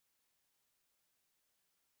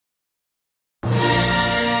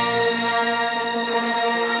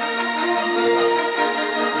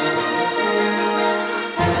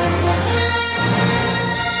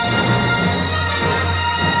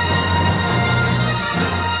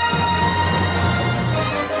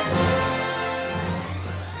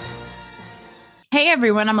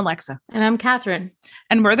everyone, I'm Alexa. And I'm Catherine.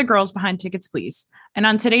 And we're the girls behind Tickets Please. And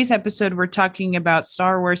on today's episode, we're talking about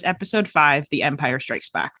Star Wars Episode 5, The Empire Strikes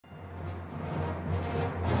Back.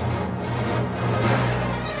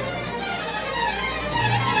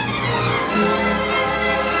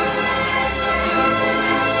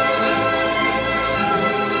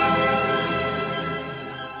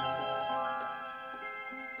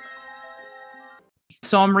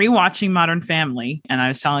 So I'm rewatching Modern Family, and I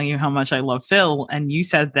was telling you how much I love Phil, and you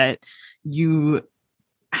said that you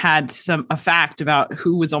had a fact about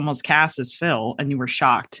who was almost cast as Phil, and you were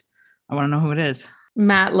shocked. I want to know who it is.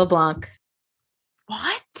 Matt LeBlanc.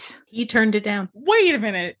 What? He turned it down. Wait a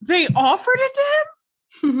minute. They offered it to him?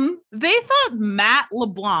 Mm-hmm. They thought Matt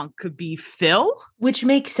LeBlanc could be Phil? Which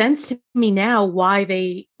makes sense to me now why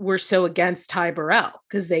they were so against Ty Burrell,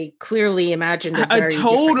 because they clearly imagined a very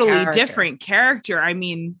totally different character. I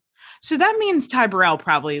mean, so that means Ty Burrell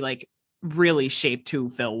probably like really shaped who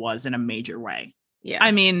Phil was in a major way. Yeah.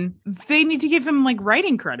 I mean, they need to give him like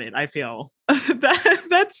writing credit, I feel.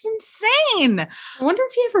 That's insane. I wonder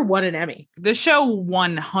if he ever won an Emmy. The show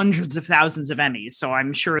won hundreds of thousands of Emmys, so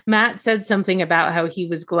I'm sure. Matt said something about how he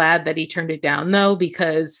was glad that he turned it down, though,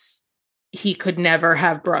 because he could never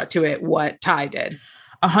have brought to it what Ty did.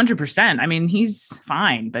 100%. I mean, he's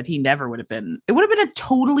fine, but he never would have been. It would have been a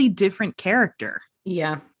totally different character.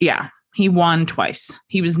 Yeah. Yeah. He won twice.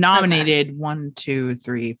 He was nominated 1, 2,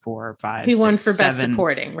 3, 4, 5. He 6, won for 7, Best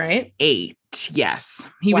Supporting, right? 8. Yes.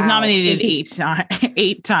 He was nominated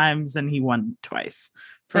 8 times and he won twice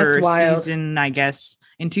for season, I guess,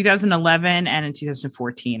 in 2011 and in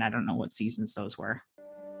 2014. I don't know what seasons those were.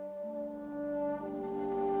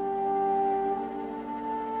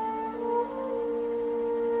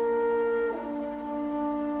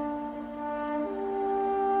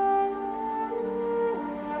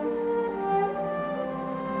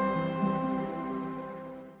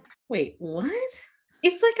 Wait, what?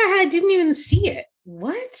 It's like I didn't even see it.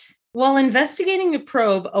 What? While investigating the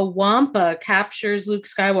probe, a Wampa captures Luke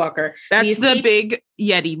Skywalker. That's the big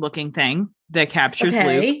Yeti-looking thing that captures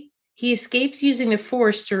Luke. He escapes using the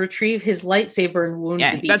Force to retrieve his lightsaber and wound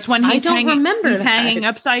the beast. That's when he's hanging that.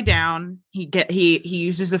 Upside down. He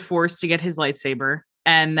uses the Force to get his lightsaber,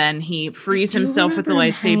 and then he frees himself with the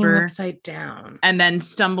lightsaber upside down, and then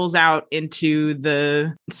stumbles out into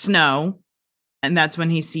the snow. And that's when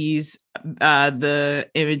he sees the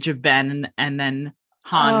image of Ben, and then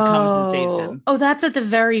Han comes and saves him. Oh, that's at the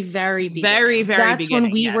very, very beginning. Very, very that's beginning.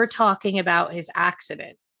 When we were talking about his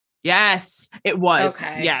accident. Yes, it was.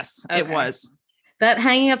 Okay. Yes, okay. It was. That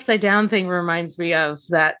hanging upside down thing reminds me of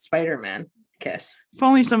that Spider-Man kiss. If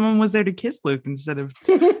only someone was there to kiss Luke instead of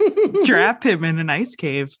trap him in an ice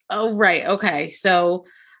cave. Oh, right. Okay. So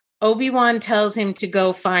Obi-Wan tells him to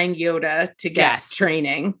go find Yoda to get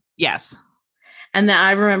training. Yes. And then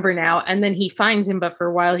I remember now. And then he finds him, but for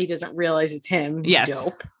a while he doesn't realize it's him. Yes.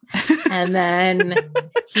 Dope. And then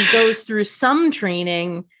he goes through some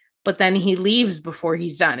training, but then he leaves before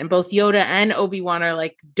he's done. And both Yoda and Obi-Wan are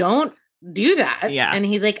like, don't do that. Yeah. And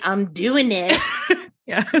he's like, I'm doing it.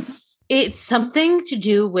 Yes. It's something to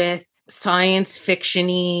do with science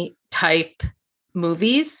fiction-y type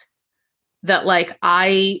movies that like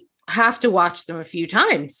I have to watch them a few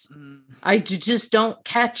times. I just don't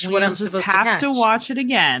catch what I'm supposed to catch. Have to watch it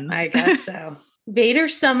again. I guess so. Vader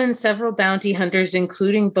summons several bounty hunters,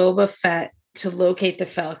 including Boba Fett, to locate the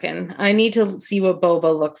Falcon. I need to see what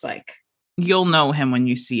Boba looks like. You'll know him when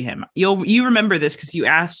you see him. You remember this because you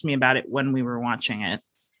asked me about it when we were watching it.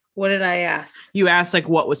 What did I ask? You asked like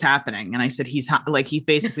what was happening, and I said he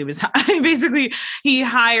basically was he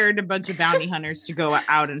hired a bunch of bounty hunters to go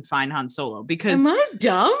out and find Han Solo. Because am I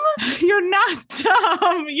dumb? You're not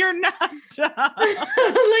dumb. You're not dumb.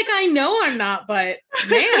 Like I know I'm not, but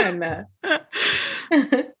man.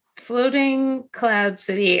 Floating Cloud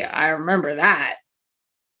City. I remember that.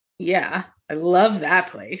 Yeah, I love that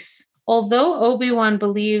place. Although Obi-Wan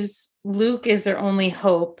believes Luke is their only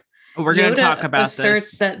hope, we're going to talk about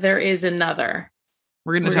asserts that there is another.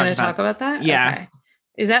 We're going to talk about that? Yeah. Okay.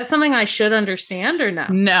 Is that something I should understand or no?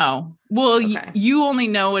 No. Well, you only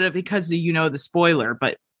know it because you know the spoiler,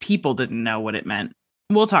 but people didn't know what it meant.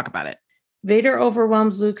 We'll talk about it. Vader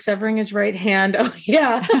overwhelms Luke, severing his right hand. Oh,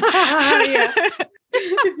 yeah. Yeah.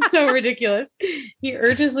 It's so ridiculous. He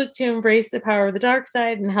urges Luke to embrace the power of the dark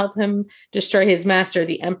side and help him destroy his master,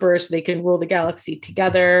 the Emperor, so they can rule the galaxy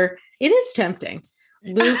together. It is tempting.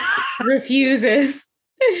 Luke refuses,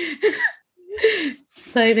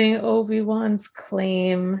 citing Obi-Wan's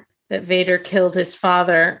claim that Vader killed his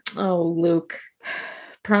father. Oh, Luke.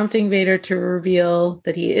 Prompting Vader to reveal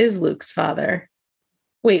that he is Luke's father.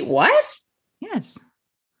 Wait, what? Yes.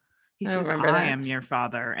 He I don't says, remember I that. am your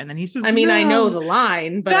father. And then he says, I mean, I know "No, the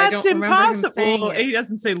line, but I that's don't remember him saying impossible." it. He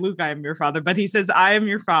doesn't say, Luke, I am your father, but he says, I am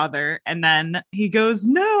your father. And then he goes,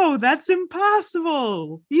 no, that's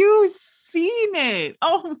impossible. You've seen it.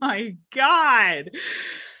 Oh my God.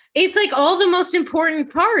 It's like all the most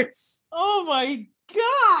important parts. Oh my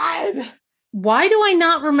God. Why do I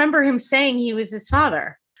not remember him saying he was his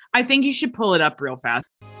father? I think you should pull it up real fast.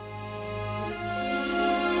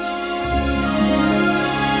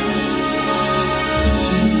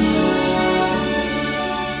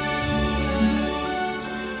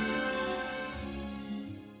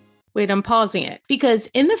 Wait, I'm pausing it because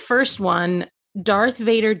in the first one, Darth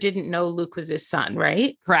Vader didn't know Luke was his son,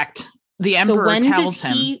 right? Correct. The Emperor when tells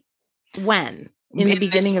does him. When? In the In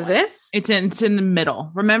beginning this of one. this? It's in the middle.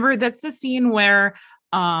 Remember, that's the scene where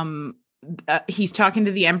he's talking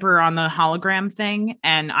to the Emperor on the hologram thing,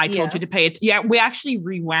 and I told you to pay it. Yeah, we actually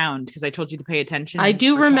rewound because I told you to pay attention. I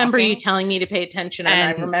do remember talking. You telling me to pay attention,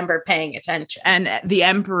 and I remember paying attention. And the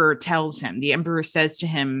Emperor tells him. The Emperor says to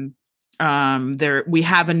him, we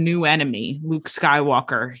have a new enemy, Luke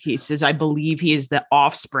Skywalker. He says, I believe he is the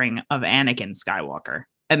offspring of Anakin Skywalker.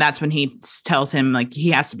 And that's when he tells him, like,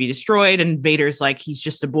 he has to be destroyed. And Vader's like, he's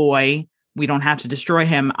just a boy. We don't have to destroy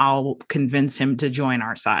him. I'll convince him to join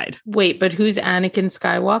our side. Wait, but who's Anakin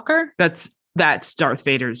Skywalker? That's Darth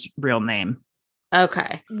Vader's real name.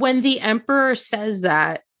 Okay. When the Emperor says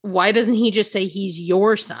that, why doesn't he just say he's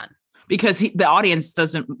your son? Because the audience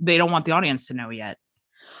they don't want the audience to know yet.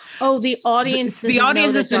 Oh, the audience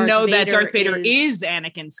doesn't know that Darth Vader is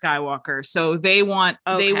Anakin Skywalker, so they want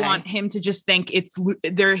him to just think it's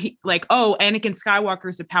like, oh, Anakin Skywalker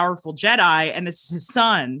is a powerful Jedi and this is his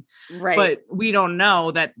son, right? But we don't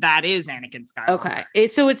know that is Anakin Skywalker. Okay,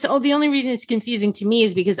 so it's the only reason it's confusing to me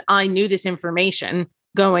is because I knew this information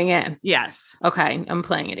going in. Yes. Okay, I'm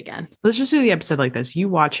playing it again. Let's just do the episode like this. You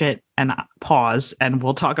watch it and pause, and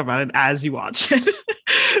we'll talk about it as you watch it.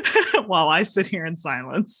 While I sit here in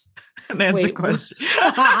silence and answer questions.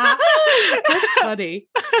 That's funny.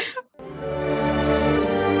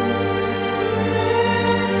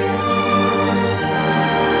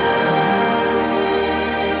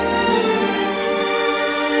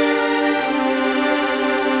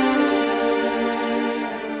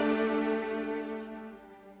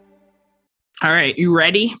 All right, you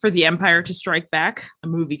ready for The Empire to Strike Back? A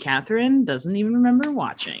movie Catherine doesn't even remember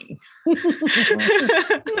watching.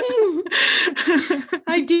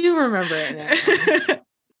 I do remember it.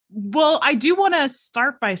 Well, I do want to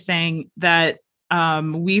start by saying that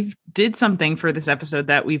we've did something for this episode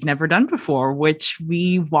that we've never done before, which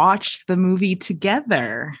we watched the movie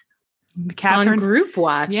together. Catherine, on group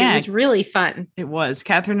watch. Yeah, it was really fun. It was.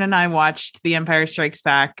 Catherine and I watched The Empire Strikes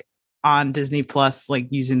Back on Disney Plus, like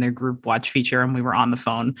using their group watch feature, and we were on the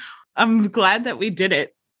phone. I'm glad that we did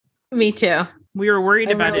it. Me too. We were worried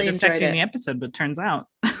about it affecting the episode, but turns out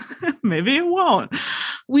maybe it won't.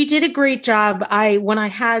 We did a great job. When I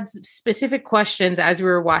had specific questions as we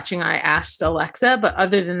were watching, I asked Alexa, but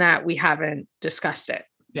other than that, we haven't discussed it.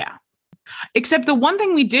 Yeah. Except the one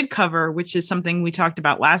thing we did cover, which is something we talked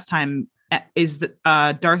about last time, is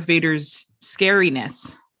Darth Vader's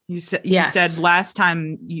scariness. You said last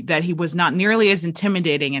time that he was not nearly as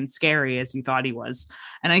intimidating and scary as you thought he was.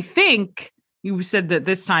 And I think you said that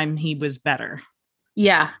this time he was better.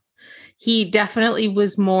 Yeah, he definitely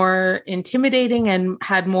was more intimidating and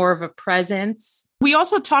had more of a presence. We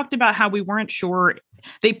also talked about how we weren't sure.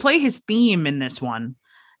 They play his theme in this one,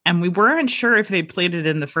 and we weren't sure if they played it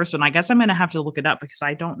in the first one. I guess I'm going to have to look it up because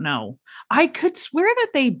I don't know. I could swear that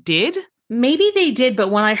they did. Maybe they did, but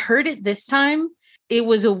when I heard it this time, it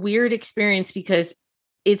was a weird experience because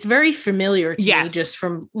it's very familiar to me just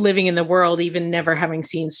from living in the world, even never having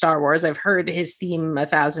seen Star Wars. I've heard his theme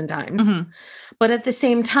 1,000 times. Mm-hmm. But at the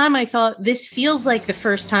same time, I thought this feels like the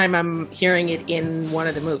first time I'm hearing it in one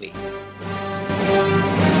of the movies.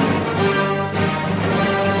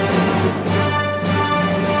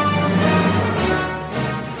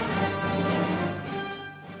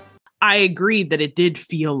 I agree that it did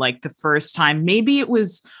feel like the first time. Maybe it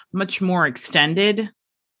was much more extended,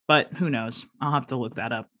 but who knows? I'll have to look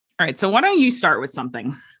that up. All right. So why don't you start with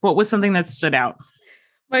something? What was something that stood out?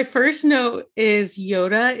 My first note is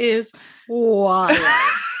Yoda is wild.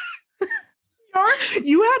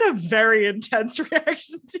 You had a very intense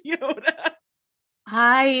reaction to Yoda.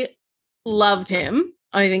 I loved him.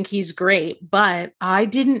 I think he's great, but I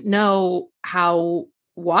didn't know how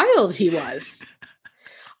wild he was.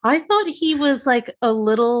 I thought he was like a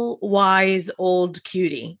little wise old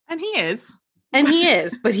cutie. And he is. And he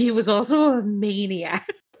is, but he was also a maniac.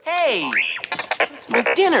 Hey, it's my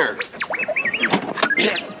dinner.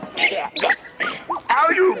 How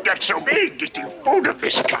you got so big getting food of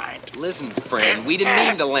this kind. Listen, friend, we didn't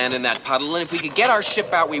mean to land in that puddle, and if we could get our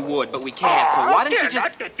ship out, we would, but we can't, so why don't you just...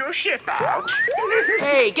 not get your ship out.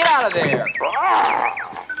 Hey, get out of there!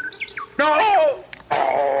 No!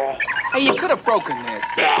 Hey, you could have broken this.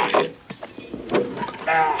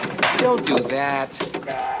 Don't do that.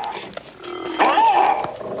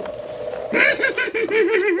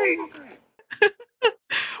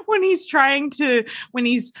 When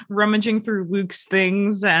he's rummaging through Luke's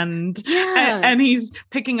things and he's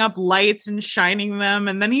picking up lights and shining them,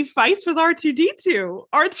 and then he fights with R2D2.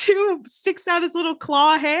 R2 sticks out his little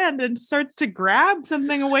claw hand and starts to grab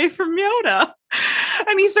something away from Yoda.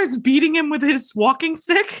 And he starts beating him with his walking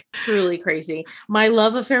stick. Truly crazy. My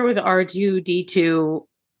love affair with R2D2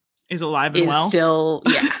 is alive and well. Still,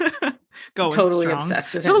 going totally strong.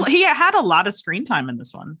 Obsessed with him. So he had a lot of screen time in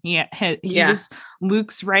this one. He was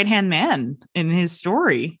Luke's right-hand man in his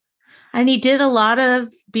story. And he did a lot of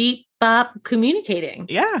beep bop communicating.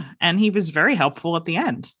 Yeah. And he was very helpful at the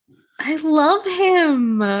end. I love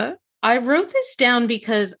him. I wrote this down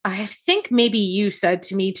because I think maybe you said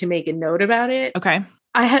to me to make a note about it. Okay.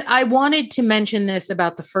 I wanted to mention this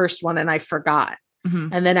about the first one and I forgot. Mm-hmm.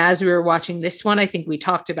 And then as we were watching this one, I think we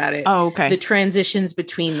talked about it. Oh, okay. The transitions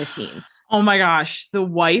between the scenes. Oh my gosh. The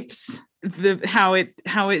wipes, how it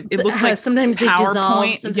looks like sometimes they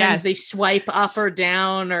dissolve, sometimes they swipe up or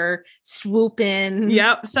down or swoop in.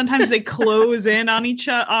 Yep. Sometimes they close in on each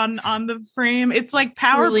on the frame. It's like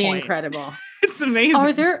PowerPoint. Really incredible. It's amazing.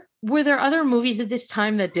 Were there other movies at this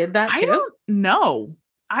time that did that too? I don't know.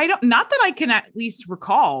 Not that I can at least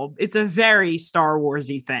recall. It's a very Star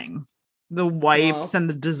Warsy thing. The wipes and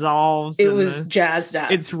the dissolves. It was jazzed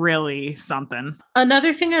up. It's really something.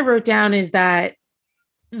 Another thing I wrote down is that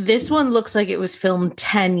this one looks like it was filmed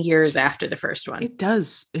 10 years after the first one. It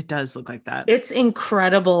does. It does look like that. It's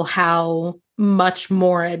incredible how much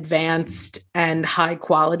more advanced and high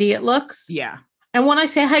quality it looks. Yeah. And when I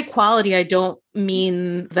say high quality, I don't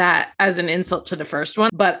mean that as an insult to the first one,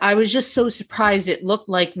 but I was just so surprised. It looked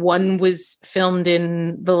like one was filmed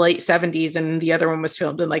in the late 70s and the other one was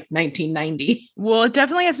filmed in like 1990. Well, it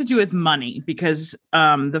definitely has to do with money because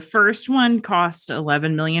the first one cost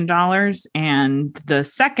 $11 million and the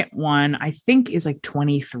second one, I think, is like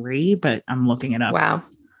 23, but I'm looking it up. Wow.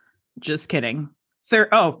 Just kidding.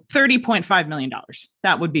 $30.5 million.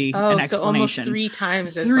 That would be an explanation. So almost three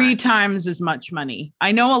times as much money.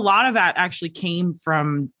 I know a lot of that actually came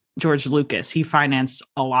from George Lucas. He financed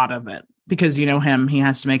a lot of it because you know him. He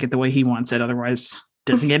has to make it the way he wants it. Otherwise,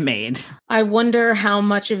 it doesn't get made. I wonder how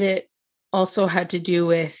much of it also had to do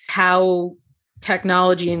with how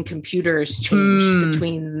technology and computers changed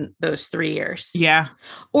between those 3 years. Yeah.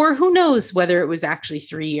 Or who knows whether it was actually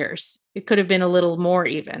 3 years. It could have been a little more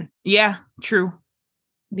even. Yeah, true.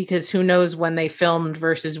 Because who knows when they filmed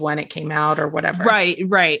versus when it came out or whatever.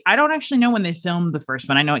 Right. I don't actually know when they filmed the first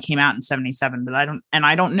one. I know it came out in 1977, but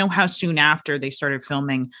I don't know how soon after they started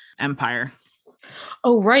filming Empire.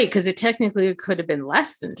 Oh, right. Because it technically could have been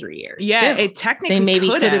less than 3 years. Yeah, it technically they maybe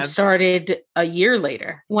could have started a year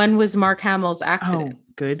later. When was Mark Hamill's accident? Oh,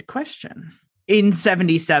 good question. In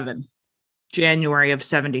 1977. January of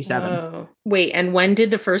 1977. Oh. Wait, and when did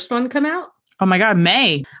the first one come out? Oh my God,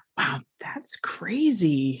 May. Wow, that's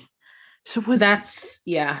crazy.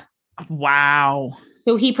 Yeah. Wow.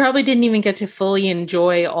 So he probably didn't even get to fully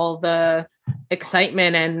enjoy all the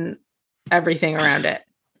excitement and everything around it.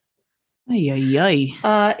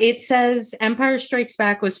 It says Empire Strikes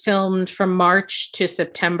Back was filmed from March to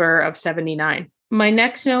September of 1979. My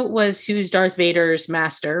next note was who's Darth Vader's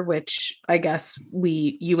master, which I guess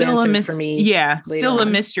you still answered for me. Yeah, still a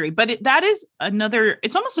mystery. But that is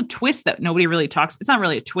it's almost a twist that nobody really talks. It's not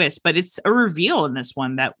really a twist, but it's a reveal in this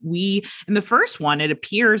one that in the first one, it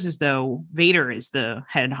appears as though Vader is the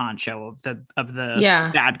head honcho of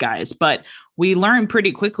the bad guys. But we learn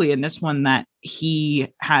pretty quickly in this one that he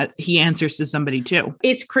answers to somebody too.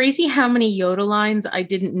 It's crazy how many Yoda lines I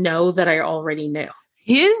didn't know that I already knew.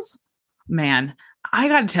 Man, I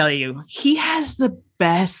got to tell you, he has the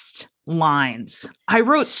best lines. I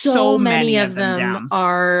wrote so many of them down.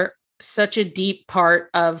 Are such a deep part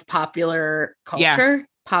of popular culture. Yeah.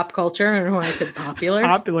 Pop culture. I don't know why I said popular.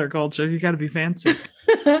 Popular culture. You got to be fancy.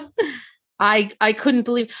 I couldn't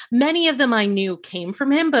believe many of them I knew came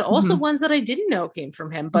from him, but also ones that I didn't know came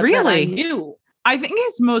from him. But really, I knew. I think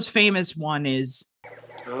his most famous one is.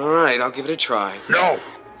 All right, I'll give it a try. No,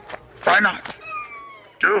 try not.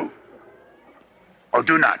 Do. Or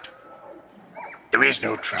do not. There is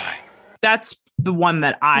no try. That's the one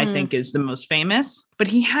that I think is the most famous, but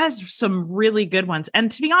he has some really good ones.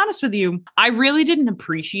 And to be honest with you, I really didn't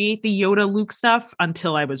appreciate the Yoda Luke stuff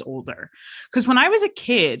until I was older. Because when I was a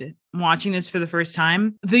kid watching this for the first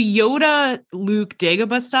time, the Yoda Luke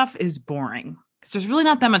Dagobah stuff is boring. Because there's really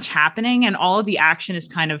not that much happening, and all of the action is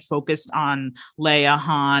kind of focused on Leia,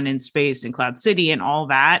 Han, in space, and Cloud City, and all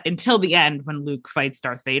that until the end when Luke fights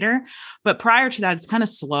Darth Vader. But prior to that, it's kind of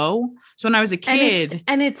slow. So when I was a kid,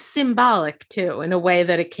 and it's symbolic too, in a way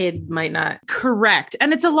that a kid might not. Correct,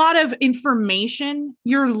 and it's a lot of information.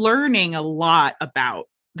 You're learning a lot about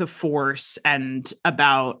the Force and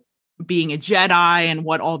about being a Jedi and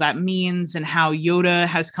what all that means and how Yoda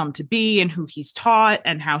has come to be and who he's taught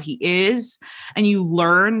and how he is. And you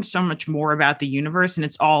learn so much more about the universe, and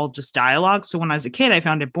it's all just dialogue. So when I was a kid, I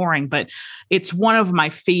found it boring, but it's one of my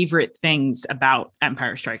favorite things about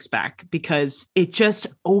Empire Strikes Back because it just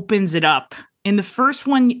opens it up. In the first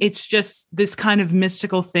one, it's just this kind of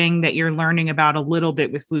mystical thing that you're learning about a little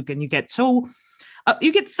bit with Luke, and you get some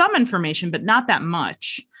information, but not that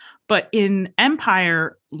much. But in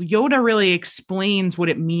Empire, Yoda really explains what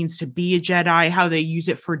it means to be a Jedi, how they use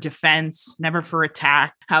it for defense, never for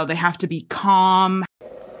attack, how they have to be calm.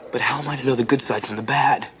 But how am I to know the good side from the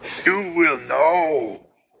bad? You will know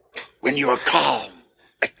when you are calm,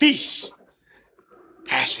 at peace,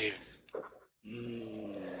 passive.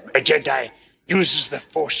 A Jedi uses the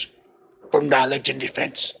Force for knowledge and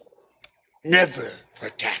defense, never for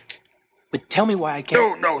attack. But tell me why I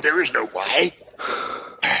can't... No, there is no why.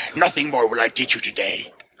 Nothing more will I teach you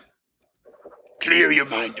today. Clear your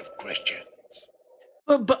mind of questions.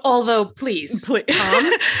 But although, please. Well,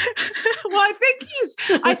 I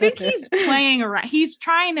think he's playing around. He's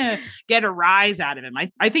trying to get a rise out of him.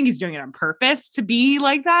 I think he's doing it on purpose to be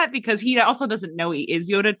like that because he also doesn't know he is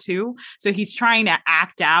Yoda too. So he's trying to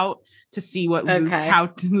act out to see what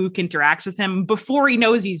how Luke interacts with him before he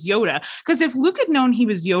knows he's Yoda. Because if Luke had known he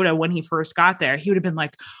was Yoda when he first got there, he would have been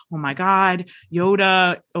like, oh my God,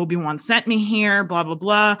 Yoda, Obi-Wan sent me here, blah, blah,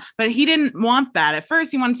 blah. But he didn't want that. At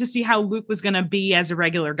first, he wanted to see how Luke was going to be as a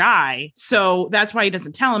regular guy. So that's why he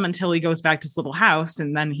doesn't tell him until he goes back to his little house.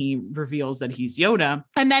 And then he reveals that he's Yoda.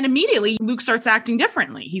 And then immediately Luke starts acting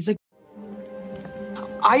differently. He's like,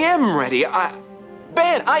 I am ready.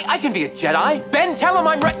 Ben, I can be a Jedi. Ben, tell him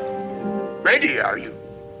I'm ready. Ready, are you?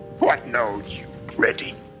 What knows you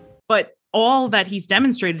ready? But all that he's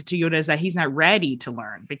demonstrated to Yoda is that he's not ready to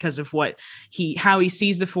learn because of how he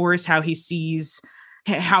sees the Force, how he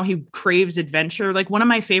craves adventure. Like one of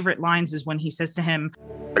my favorite lines is when he says to him,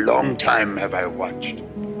 a long time have I watched.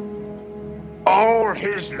 All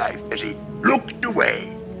his life as he looked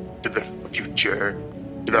away to the future,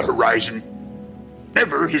 to the horizon,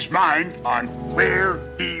 never his mind on where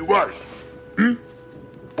he was.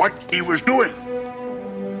 What he was doing.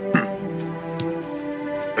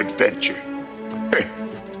 Adventure.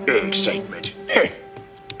 Excitement.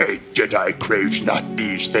 A Jedi craves not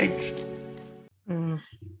these things.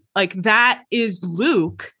 Like that is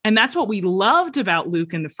Luke. And that's what we loved about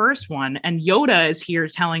Luke in the first one. And Yoda is here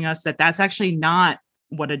telling us that that's actually not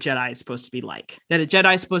what a Jedi is supposed to be like. That a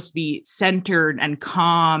Jedi is supposed to be centered and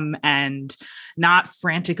calm and not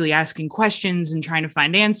frantically asking questions and trying to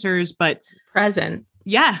find answers, but present.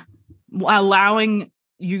 Yeah. Allowing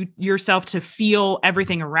yourself to feel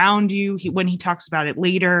everything around you. When he talks about it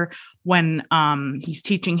later, when he's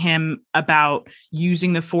teaching him about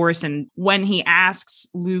using the Force, and when he asks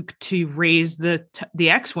Luke to raise the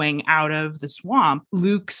X-Wing out of the swamp,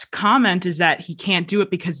 Luke's comment is that he can't do it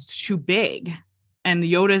because it's too big. And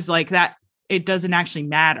Yoda's like, that it doesn't actually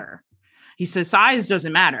matter. He says size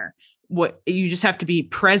doesn't matter. What you just have to be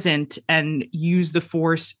present and use the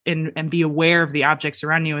Force and be aware of the objects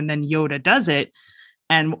around you. And then Yoda does it.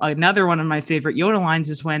 And another one of my favorite Yoda lines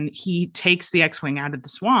is when he takes the X-Wing out of the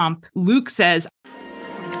swamp. Luke says,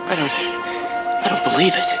 I don't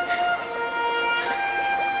believe it.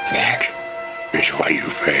 That is why you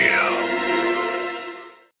fail.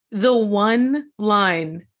 The one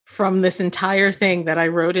line from this entire thing that I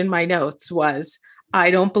wrote in my notes was,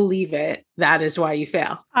 I don't believe it. That is why you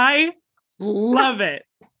fail. I love it.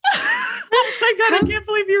 Oh my God, I can't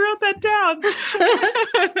believe you wrote that down.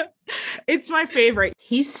 It's my favorite.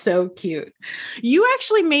 He's so cute. You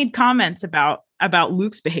actually made comments about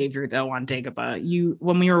Luke's behavior though on Dagobah.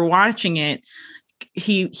 When we were watching it,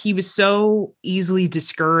 he was so easily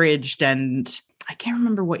discouraged, and I can't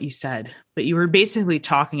remember what you said, but you were basically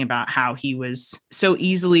talking about how he was so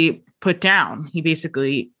easily put down. He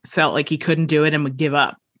basically felt like he couldn't do it and would give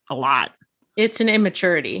up a lot. It's an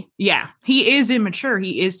immaturity. Yeah, he is immature.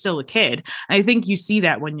 He is still a kid. I think you see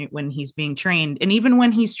that when he's being trained, and even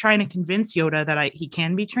when he's trying to convince Yoda that he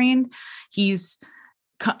can be trained, he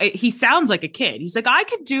sounds like a kid. He's like, I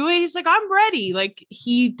could do it. He's like, I'm ready. Like,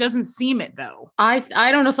 he doesn't seem it though. I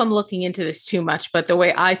don't know if I'm looking into this too much, but the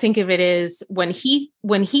way I think of it is when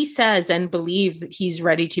he says and believes that he's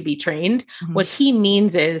ready to be trained, what he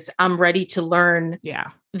means is I'm ready to learn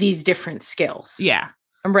these different skills. Yeah.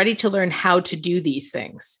 I'm ready to learn how to do these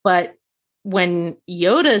things. But when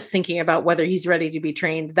Yoda's thinking about whether he's ready to be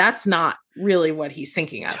trained, that's not really what he's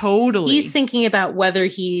thinking of. Totally. He's thinking about whether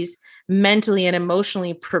he's mentally and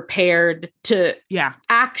emotionally prepared to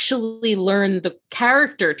actually learn the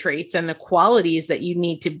character traits and the qualities that you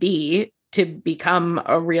need to become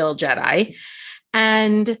a real Jedi.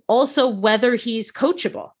 And also whether he's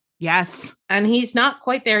coachable. Yes. And he's not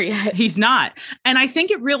quite there yet. He's not. And I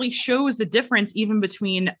think it really shows the difference even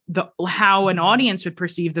between how an audience would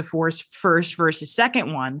perceive the Force first versus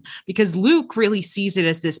second one, because Luke really sees it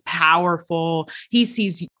as this powerful, he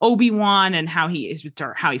sees Obi-Wan and how he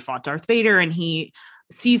fought Darth Vader, and he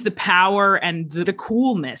sees the power and the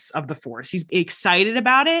coolness of the Force. He's excited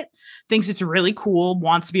about it, thinks it's really cool,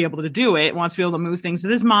 wants to be able to do it, wants to be able to move things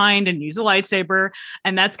with his mind and use a lightsaber.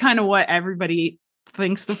 And that's kind of what everybody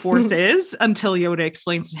thinks the Force is, until Yoda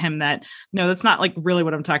explains to him that, no, that's not like really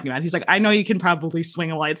what I'm talking about. He's like, I know you can probably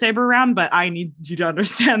swing a lightsaber around, but I need you to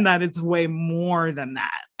understand that it's way more than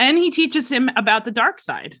that. And he teaches him about the dark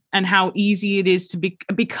side and how easy it is to be,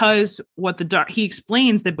 because he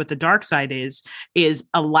explains that what the dark side is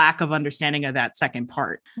a lack of understanding of that second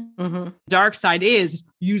part. Dark side is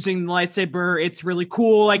using the lightsaber. It's really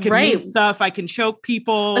cool. I can move stuff. I can choke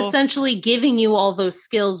people. Essentially giving you all those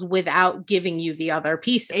skills without giving you the other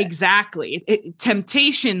piece of it. Exactly.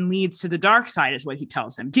 Temptation leads to the dark side is what he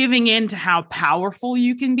tells him. Giving in to how powerful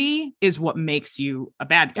you can be is what makes you a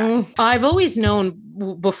bad guy. I've always known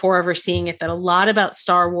before ever seeing it that a lot about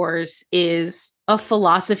Star Wars is a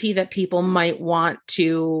philosophy that people might want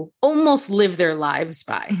to almost live their lives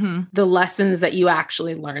by. The lessons that you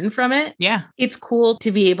actually learn from it. Yeah. It's cool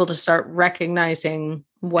to be able to start recognizing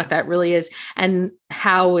what that really is and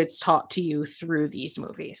how it's taught to you through these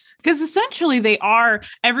movies. Because essentially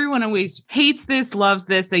everyone always hates this, loves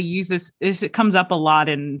this. They use this. It comes up a lot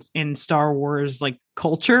in Star Wars, like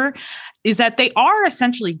culture, is that they are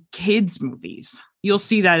essentially kids movies. You'll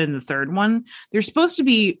see that in the third one. They're supposed to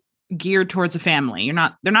be geared towards a family.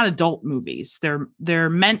 They're not adult movies. They're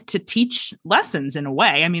meant to teach lessons in a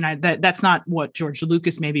way. I mean, that's not what George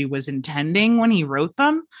Lucas maybe was intending when he wrote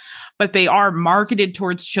them, but they are marketed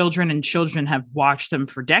towards children, and children have watched them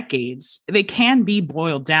for decades. They can be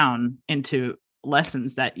boiled down into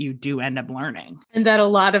lessons that you do end up learning. And that a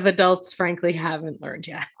lot of adults, frankly, haven't learned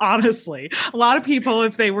yet. Honestly, a lot of people,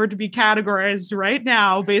 if they were to be categorized right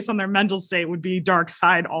now based on their mental state, would be dark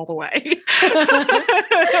side all the way.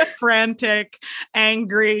 Frantic,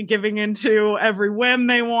 angry, giving into every whim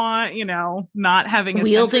they want, not having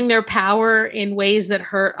wielding their power in ways that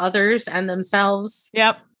hurt others and themselves.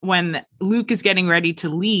 Yep. When Luke is getting ready to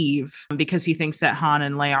leave because he thinks that Han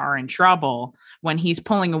and Leia are in trouble, when he's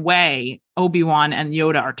pulling away, Obi-Wan and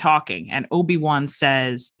Yoda are talking, and Obi-Wan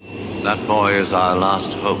says, "That boy is our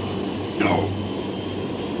last hope." No,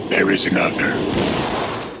 there is another.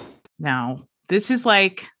 Now, this is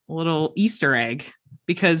like a little Easter egg,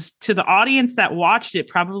 because to the audience that watched it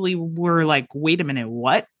probably were like, wait a minute,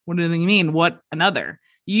 what? What do they mean? What another?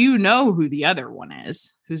 You know who the other one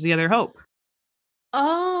is. Who's the other hope?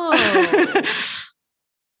 Oh,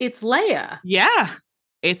 it's Leia. Yeah,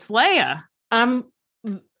 it's Leia.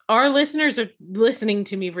 Our listeners are listening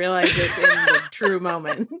to me realize this in the true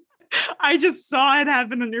moment. I just saw it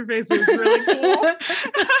happen on your face. It was really cool.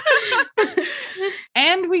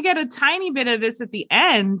 And we get a tiny bit of this at the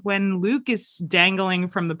end when Luke is dangling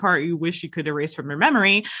from the part you wish you could erase from your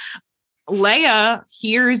memory. Leia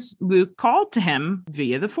hears Luke call to him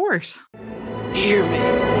via the Force. Hear me.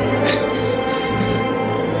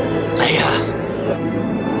 Leia.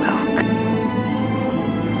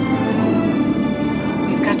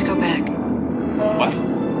 We've got to go back. What?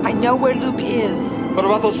 I know where Luke is. What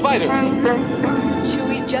about those fighters? Should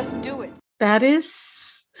we just do it? That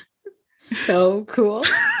is so cool.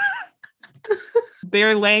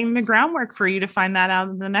 They're laying the groundwork for you to find that out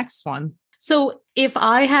in the next one. So if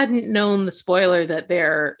I hadn't known the spoiler that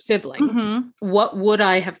they're siblings, what would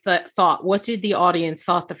I have thought? What did the audience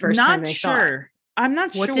thought the first time they saw it? I'm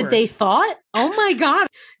not sure. What did they thought? Oh my God,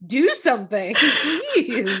 do something,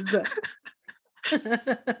 please.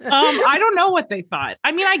 I don't know what they thought.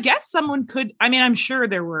 I mean, I guess someone could. I mean, I'm sure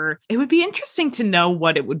it would be interesting to know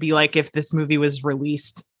what it would be like if this movie was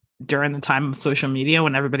released during the time of social media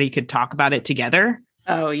when everybody could talk about it together.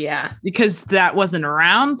 Oh, yeah. Because that wasn't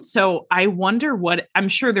around. So I wonder I'm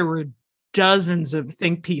sure there were dozens of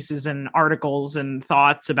think pieces and articles and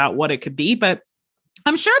thoughts about what it could be, but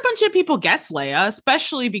I'm sure a bunch of people guessed Leia,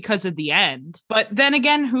 especially because of the end. But then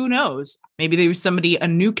again, who knows? Maybe there was a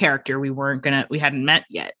new character we hadn't met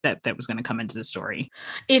yet that was going to come into the story.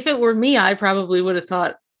 If it were me, I probably would have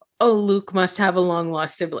thought, oh, Luke must have a long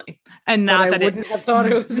lost sibling. And not but that I wouldn't have thought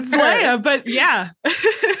it was Leia, but yeah,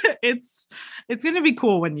 it's going to be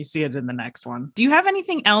cool when you see it in the next one. Do you have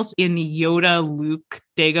anything else in the Yoda, Luke,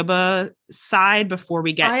 Dagobah side before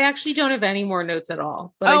we get? I actually don't have any more notes at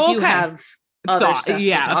all, but I do have other stuff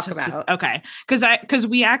to talk about. Okay, because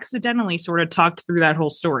we accidentally sort of talked through that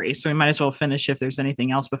whole story, so we might as well finish if there's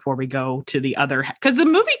anything else before we go to the other. Because the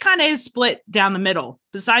movie kind of is split down the middle.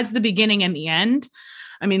 Besides the beginning and the end,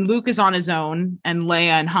 I mean, Luke is on his own, and Leia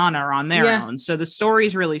and Han are on their own. So the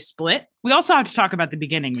story's really split. We also have to talk about the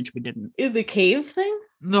beginning, which we didn't. The cave thing.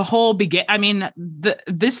 The whole I mean,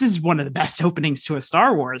 this is one of the best openings to a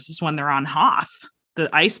Star Wars. Is when they're on Hoth,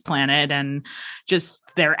 the ice planet, and just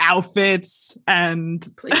their outfits and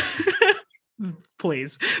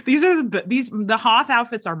please. The Hoth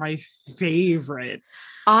outfits are my favorite.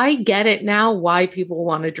 I get it now why people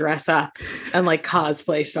want to dress up and like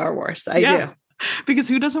cosplay Star Wars. I do. Because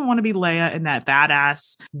who doesn't want to be Leia in that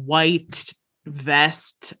badass white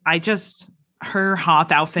vest? Her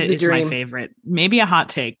Hoth outfit is my favorite. Maybe a hot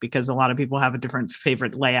take because a lot of people have a different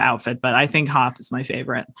favorite Leia outfit, but I think Hoth is my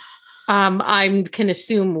favorite. I can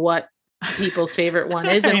assume what people's favorite one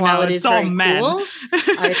is, and while it is all very cool,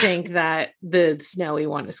 I think that the snowy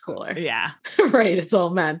one is cooler. Yeah, right. It's all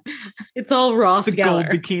men. It's all Ross the Geller.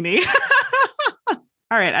 Gold bikini. All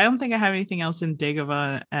right, I don't think I have anything else in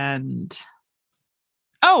Dagobah. And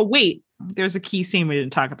oh wait, there's a key scene we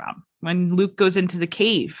didn't talk about when Luke goes into the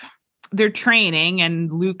cave. They're training,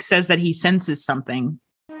 and Luke says that he senses something.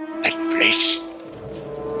 That place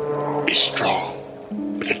is strong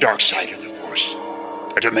with the dark side of the Force.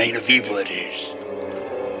 A domain of evil it is.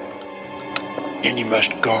 And you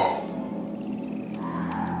must go.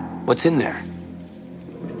 What's in there?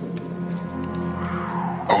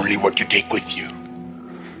 Only what you take with you.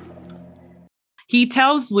 He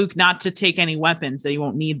tells Luke not to take any weapons, that he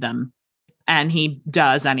won't need them. And he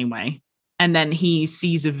does anyway. And then he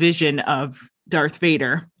sees a vision of Darth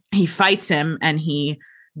Vader. He fights him and he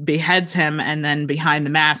beheads him. And then behind the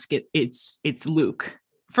mask, it's Luke.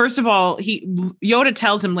 First of all, Yoda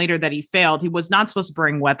tells him later that he failed. He was not supposed to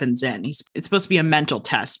bring weapons in. It's supposed to be a mental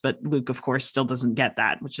test, but Luke, of course, still doesn't get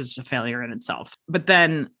that, which is a failure in itself. But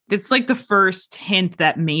then it's like the first hint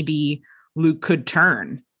that maybe Luke could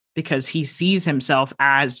turn because he sees himself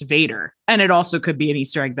as Vader. And it also could be an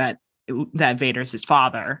Easter egg that Vader's his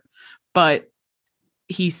father. But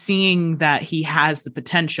he's seeing that he has the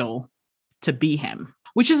potential to be him,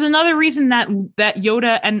 which is another reason that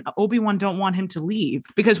Yoda and Obi-Wan don't want him to leave.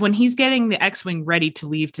 Because when he's getting the X-Wing ready to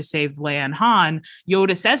leave to save Leia and Han,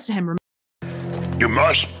 Yoda says to him, "You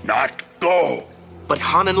must not go." But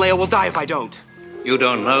Han and Leia will die if I don't. You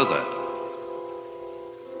don't know that.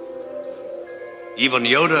 Even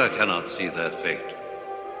Yoda cannot see that fate.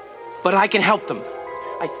 But I can help them.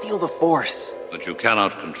 I feel the Force. But you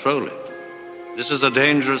cannot control it. This is a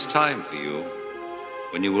dangerous time for you,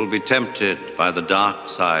 when you will be tempted by the dark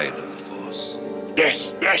side of the Force.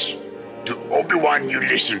 Yes. To Obi-Wan you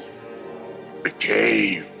listen. The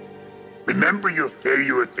cave. Remember your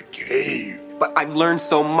failure at the cave. But I've learned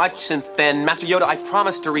so much since then. Master Yoda, I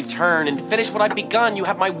promise to return and finish what I've begun. You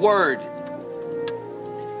have my word.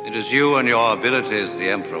 It is you and your abilities the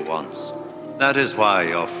Emperor wants. That is why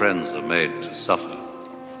your friends are made to suffer.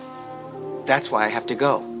 That's why I have to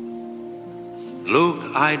go. Luke,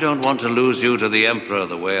 I don't want to lose you to the Emperor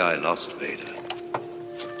the way I lost Vader.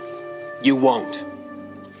 You won't.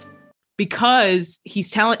 Because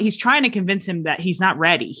he's trying to convince him that he's not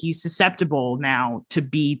ready. He's susceptible now to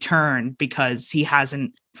be turned because he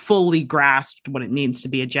hasn't fully grasped what it means to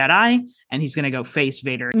be a Jedi, and he's going to go face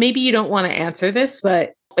Vader. Maybe you don't want to answer this,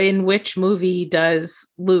 but in which movie does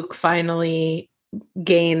Luke finally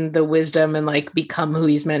gain the wisdom and like become who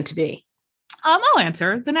he's meant to be? I'll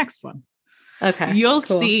answer the next one. Okay. You'll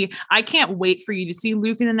see. I can't wait for you to see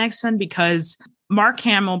Luke in the next one because Mark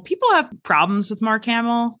Hamill, people have problems with Mark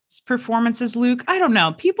Hamill's performance as Luke. I don't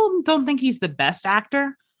know. People don't think he's the best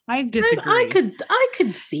actor. I disagree. I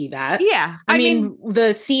could see that. Yeah. I mean,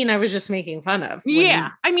 the scene I was just making fun of. Yeah.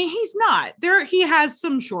 I mean, he's not there. He has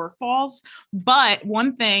some shortfalls, but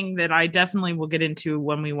one thing that I definitely will get into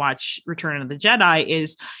when we watch Return of the Jedi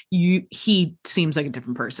is he seems like a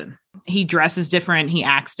different person. He dresses different. He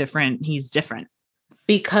acts different. He's different.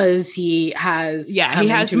 because he has Yeah, come he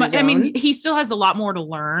has. into his I mean, own. he still has a lot more to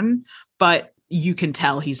learn, but you can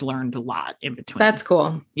tell he's learned a lot in between. That's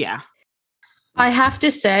cool. yeah. I have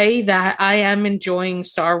to say that I am enjoying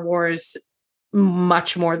Star Wars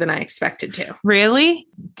much more than I expected to. Really?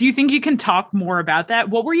 Do you think you can talk more about that?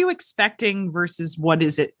 What were you expecting versus what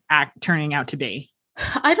is it turning out to be?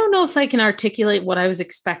 I don't know if I can articulate what I was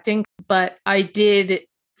expecting, but I did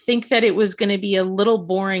think that it was going to be a little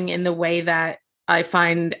boring in the way that I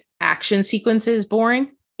find action sequences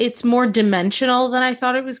boring. It's more dimensional than I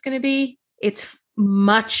thought it was going to be. It's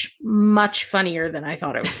much, much funnier than I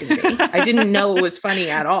thought it was going to be. I didn't know it was funny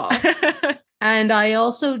at all. And I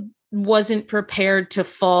also wasn't prepared to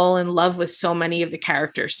fall in love with so many of the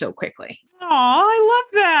characters so quickly. Oh, I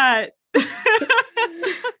love that.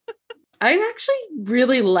 I actually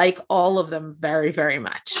really like all of them very, very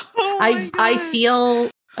much. Oh my I gosh. feel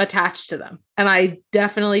attached to them, and I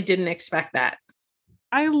definitely didn't expect that.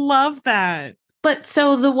 I love that. But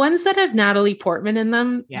so the ones that have Natalie Portman in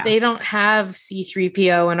them, Yeah. they don't have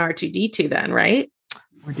C-3PO and R2-D2 then, right?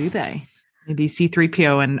 Or do they? Maybe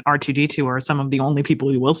C-3PO and R2-D2 are some of the only people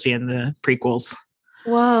we will see in the prequels.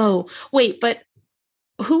 Whoa. Wait, but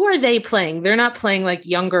who are they playing? They're not playing like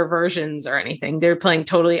younger versions or anything. They're playing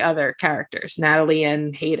totally other characters, Natalie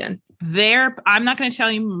and Hayden. I'm not going to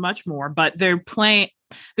tell you much more, but they're playing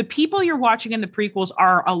the people you're watching in the prequels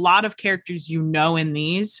are a lot of characters you know in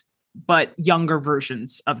these, but younger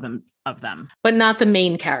versions of them. But not the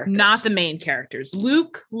main characters. Not the main characters.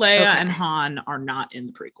 Luke, Leia, Okay. and Han are not in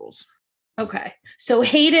the prequels. Okay. So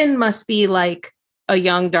Hayden must be like a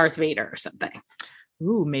young Darth Vader or something.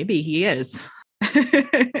 Ooh, maybe he is.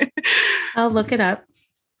 I'll look it up.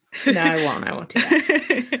 No, I won't. I won't do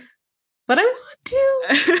that. But I want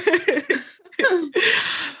to.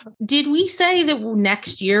 Did we say that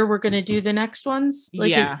next year we're going to do the next ones?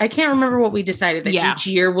 Yeah. I can't remember what we decided that Yeah. each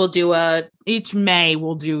year we'll do a. Each May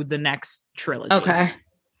we'll do the next trilogy. Okay.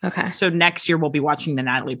 So next year we'll be watching the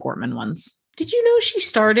Natalie Portman ones. Did you know she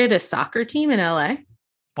started a soccer team in LA?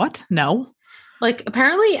 What? No. Like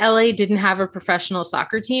apparently LA didn't have a professional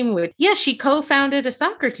soccer team. She co-founded a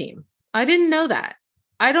soccer team. I didn't know that.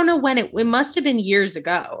 I don't know when it must have been years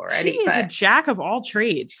ago already. She is a but jack of all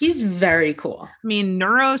trades. she's very cool. I mean,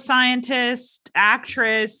 neuroscientist,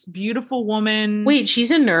 actress, beautiful woman. Wait,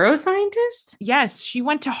 she's a neuroscientist? Yes, she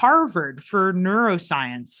went to Harvard for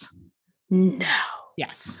neuroscience. No.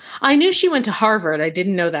 Yes. I knew she went to Harvard. I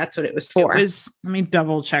didn't know that's what it was for. It was, let me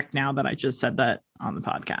double check now that I just said that on the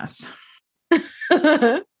podcast.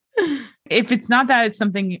 If it's not that, it's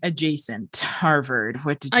something adjacent. Harvard.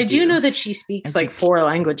 What did you I do do know that she speaks like 4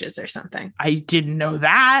 languages or something. I didn't know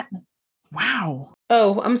that. Wow.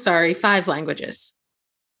 Oh, I'm sorry. 5 languages.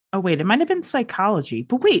 Oh, wait, it might have been psychology.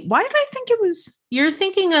 But wait, why did I think it was? You're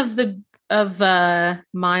thinking of Mayim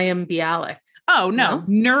Bialik. Oh, no.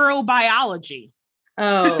 Neurobiology.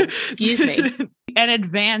 Oh, excuse me. And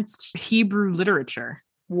advanced Hebrew literature.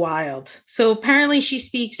 Wild. So apparently she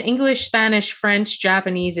speaks English, Spanish, French,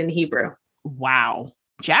 Japanese, and Hebrew. Wow.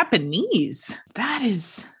 Japanese. That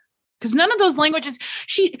is because none of those languages,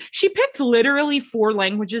 she picked literally 4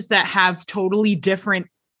 languages that have totally different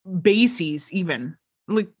bases, even.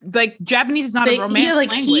 Like Japanese is not a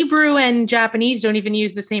romantic language. Hebrew and Japanese don't even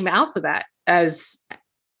use the same alphabet as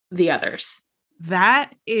the others.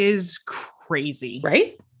 That is crazy.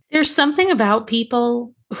 Right? There's something about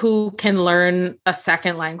people who can learn a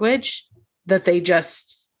second language that they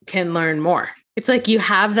just can learn more. It's like you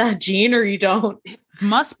have that gene or you don't.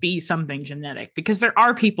 Must be something genetic because there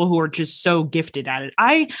are people who are just so gifted at it.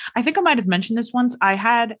 I think I might have mentioned this once. I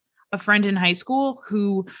had a friend in high school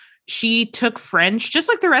who she took French, just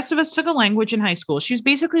like the rest of us took a language in high school. She was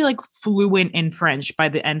basically like fluent in French by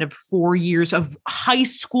the end of 4 years of high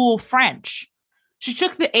school French. She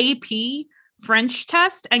took the AP French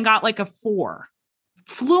test and got like a 4.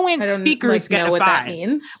 Fluent speakers get know a what 5. that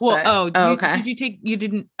means. Well, okay. Did you take? You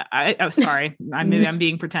didn't. Sorry, maybe I'm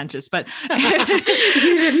being pretentious, but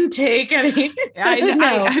you didn't take any.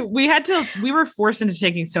 We were forced into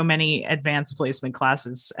taking so many advanced placement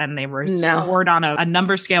classes, and they were scored on a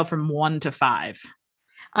number scale from 1 to 5.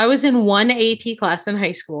 I was in one AP class in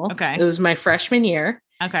high school. Okay, it was my freshman year.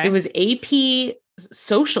 Okay, it was AP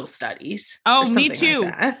Social Studies. Oh, me too.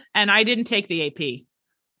 Like and I didn't take the AP.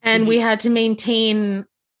 And we had to maintain,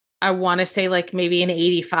 I want to say like maybe an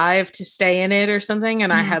 85 to stay in it or something.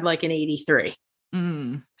 And I had like an 83,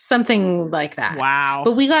 something like that. Wow.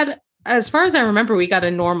 But we got, as far as I remember, we got a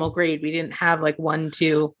normal grade. We didn't have like 1,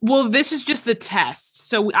 2. Well, this is just the test.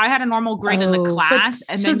 So I had a normal grade in the class.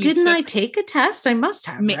 And so then didn't I take a test? I must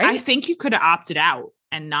have, right? I think you could have opted out.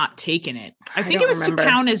 and not taken it. I think don't it was remember. to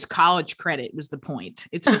count as college credit was the point.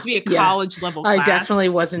 It's supposed to be a Yeah. college level class. I definitely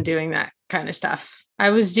wasn't doing that kind of stuff. I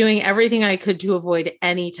was doing everything I could to avoid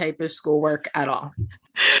any type of schoolwork at all.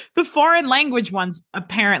 The foreign language ones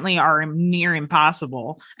apparently are near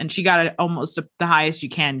impossible. And she got it almost the highest you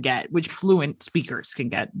can get, which fluent speakers can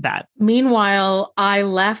get that. Meanwhile, I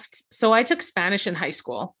left. So I took Spanish in high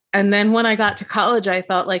school. And then when I got to college, I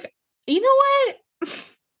thought, like, you know what?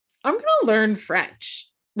 I'm going to learn French.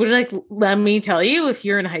 Would you like, let me tell you, if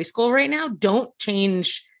you're in high school right now, don't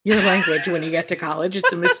change your language when you get to college.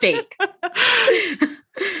 It's a mistake.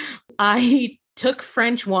 I took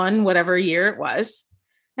French 1, whatever year it was.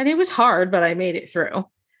 And it was hard, but I made it through.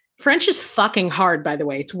 French is fucking hard, by the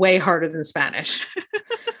way. It's way harder than Spanish.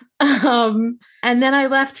 And then I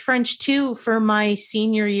left French 2 for my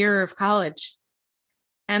senior year of college.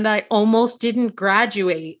 And I almost didn't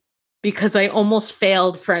graduate because I almost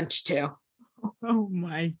failed French 2. Oh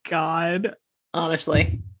my God.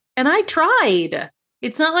 Honestly. And I tried.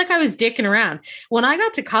 It's not like I was dicking around. When I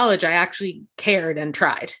got to college, I actually cared and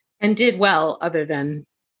tried and did well, other than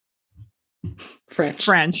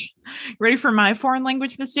French. Ready for my foreign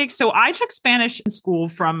language mistake? So I took Spanish in school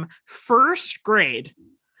from first grade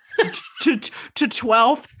to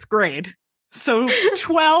 12th grade. So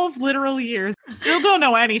 12 literal years. Still don't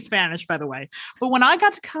know any Spanish, by the way. But when I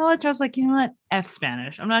got to college, I was like, you know what? F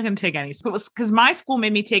Spanish. I'm not going to take any. It was because my school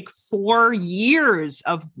made me take 4 years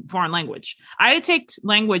of foreign language. I had to take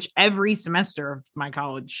language every semester of my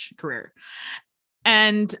college career.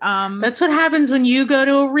 And that's what happens when you go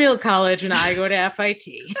to a real college and I go to FIT.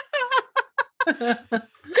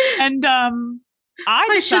 And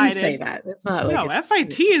I shouldn't say that. It's not like no,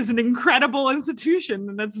 FIT is an incredible institution,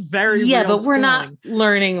 and that's very yeah, real but we're not schooling.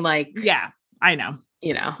 learning like Yeah, I know.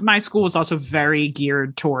 You know, my school was also very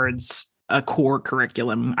geared towards a core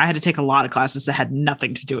curriculum. I had to take a lot of classes that had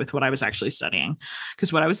nothing to do with what I was actually studying,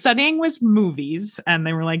 because what I was studying was movies, and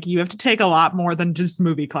they were like, you have to take a lot more than just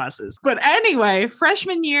movie classes. But anyway,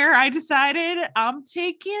 freshman year, I decided I'm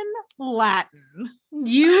taking Latin.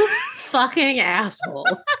 You fucking asshole.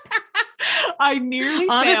 I nearly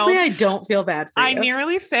Honestly, failed. I don't feel bad for you. I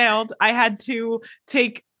nearly failed. I had to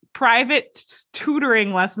take private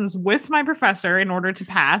tutoring lessons with my professor in order to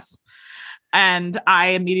pass. And I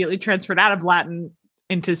immediately transferred out of Latin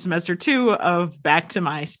into semester 2 of back to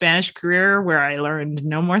my Spanish career, where I learned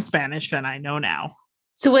no more Spanish than I know now.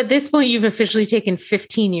 So at this point, you've officially taken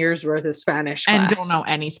 15 years worth of Spanish class. And don't know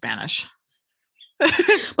any Spanish.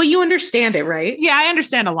 But you understand it, right? Yeah, I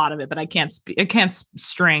understand a lot of it, but I can't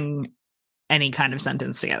string any kind of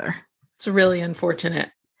sentence together. It's really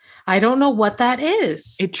unfortunate. I don't know what that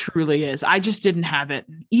is. It truly is. I just didn't have it.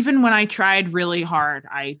 Even when I tried really hard,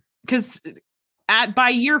 because by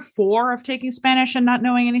year 4 of taking Spanish and not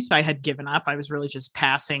knowing any, so I had given up. I was really just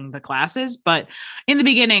passing the classes. But in the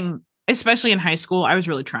beginning, especially in high school, I was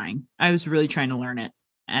really trying. I was really trying to learn it.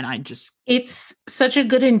 And it's such a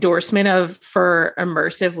good endorsement for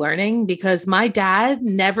immersive learning, because my dad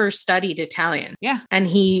never studied Italian. Yeah. And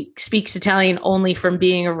he speaks Italian only from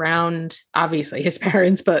being around, obviously, his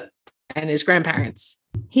parents, and his grandparents.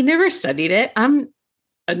 He never studied it. I'm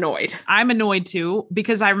annoyed. I'm annoyed too,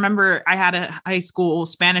 because I remember I had a high school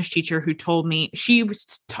Spanish teacher who told me she was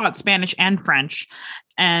taught Spanish and French.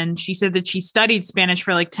 And she said that she studied Spanish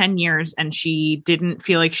for like 10 years and she didn't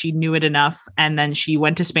feel like she knew it enough. And then she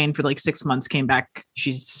went to Spain for like 6 months, came back.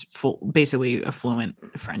 She's basically a fluent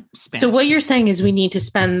French Spanish. So what you're saying is we need to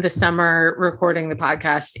spend the summer recording the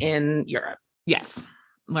podcast in Europe. Yes.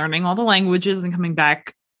 Learning all the languages and coming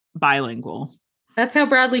back bilingual. That's how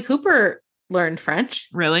Bradley Cooper learned French.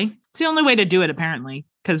 Really? It's the only way to do it, apparently,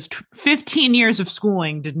 because 15 years of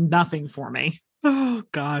schooling did nothing for me. Oh,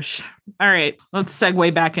 gosh. All right. Let's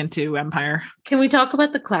segue back into Empire. Can we talk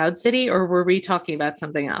about the Cloud City, or were we talking about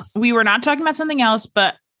something else? We were not talking about something else,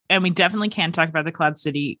 and we definitely can talk about the Cloud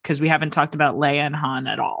City because we haven't talked about Leia and Han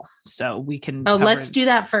at all. So we can. Oh, let's do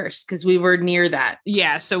that first, because we were near that.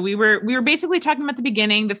 Yeah. So we were basically talking about the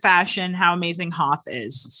beginning, the fashion, how amazing Hoth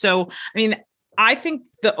is. So, I mean, I think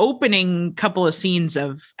the opening couple of scenes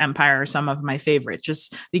of Empire are some of my favorites.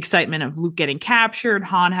 Just the excitement of Luke getting captured,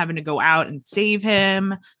 Han having to go out and save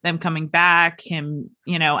him, them coming back, him,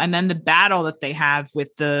 and then the battle that they have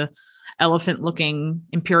with the elephant looking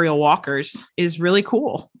Imperial walkers is really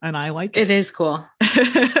cool. And I like it. It is cool.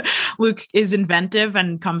 Luke is inventive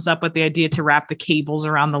and comes up with the idea to wrap the cables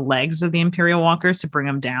around the legs of the Imperial walkers to bring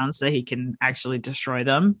them down so that he can actually destroy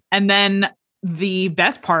them. And then the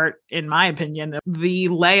best part, in my opinion, the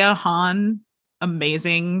Leia Han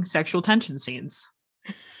amazing sexual tension scenes.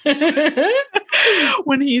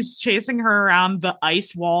 When he's chasing her around the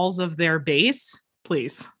ice walls of their base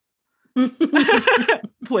please.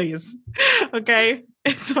 Please. Okay.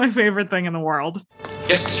 It's my favorite thing in the world.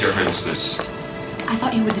 Yes, Your Highness. I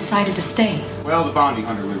thought you had decided to stay. Well, the bounty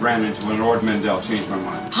hunter we ran into when Lord Mendel changed my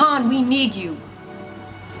mind. Han, we need you.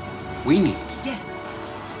 We need. Yes,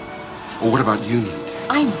 Or what about you need?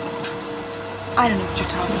 I need. I don't know what you're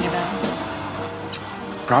talking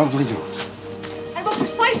about. Probably not. And what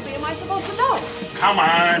precisely am I supposed to know? Come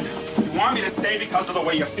on. You want me to stay because of the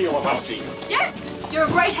way you feel about me? Yes, you're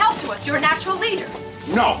a great help to us. You're a natural leader.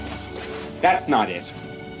 No, that's not it.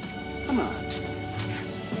 Come on.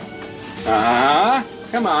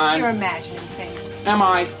 Come on. You're imagining things. Am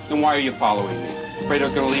I? Then why are you following me? Afraid I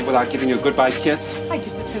was gonna leave without giving you a goodbye kiss? I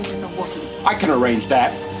just assumed it's a Wookiee. I can arrange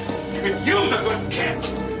that. You could use a good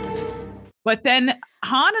kiss. But then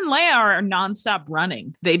Han and Leia are nonstop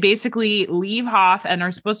running. They basically leave Hoth and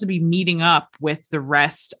are supposed to be meeting up with the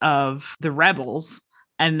rest of the rebels.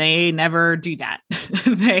 And they never do that.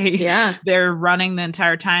 They're running the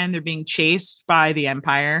entire time. They're being chased by the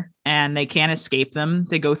Empire and they can't escape them.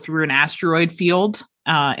 They go through an asteroid field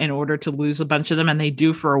in order to lose a bunch of them. And they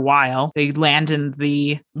do for a while. They land in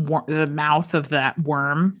the mouth of that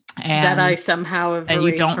worm. And that I somehow have and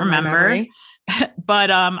you don't remember.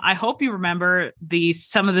 But I hope you remember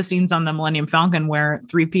some of the scenes on the Millennium Falcon where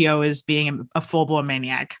 3PO is being a full-blown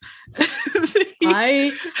maniac.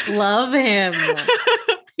 I love him.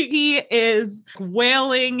 He is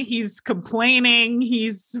wailing, he's complaining,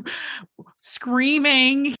 he's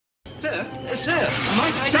screaming. Sir,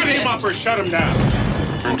 might I Shut him up or shut him down.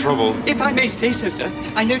 You're in trouble. If I may say so, sir,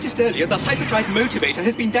 I noticed earlier the hyperdrive motivator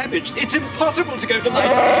has been damaged. It's impossible to go to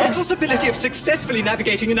light. The possibility of successfully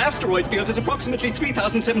navigating an asteroid field is approximately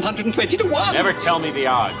 3,720 to 1. Never tell me the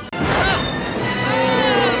odds.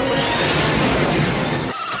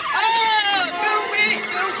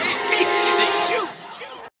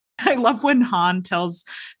 I love when Han tells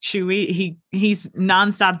Chewie he's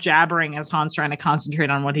nonstop jabbering as Han's trying to concentrate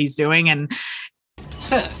on what he's doing. And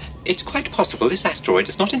Sir, it's quite possible this asteroid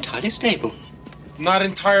is not entirely stable. Not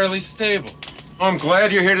entirely stable. I'm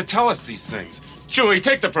glad you're here to tell us these things. Chewie,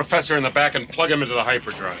 take the professor in the back and plug him into the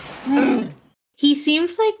hyperdrive. He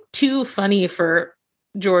seems like too funny for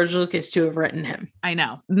George Lucas to have written him. I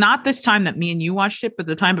know, not this time that me and you watched it, but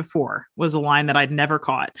the time before was a line that I'd never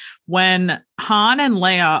caught. When Han and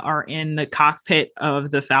Leia are in the cockpit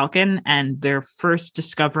of the Falcon and they're first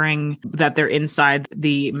discovering that they're inside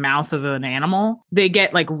the mouth of an animal, they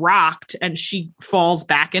get like rocked and she falls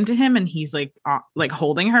back into him and he's like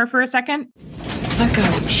holding her for a second. Let go.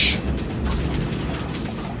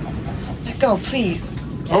 Let go, please.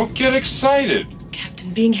 Don't get excited.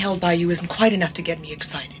 Captain, being held by you isn't quite enough to get me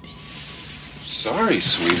excited. Sorry,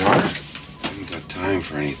 sweetheart. I haven't got time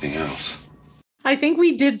for anything else. I think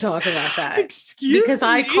we did talk about that. Excuse because me?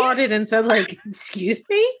 I caught it and said, like, excuse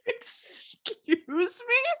me? Excuse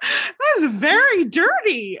me? That is very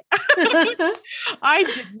dirty. I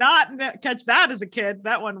did not catch that as a kid.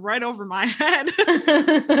 That went right over my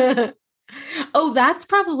head. Oh, that's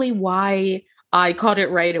probably why I caught it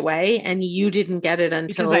right away and you didn't get it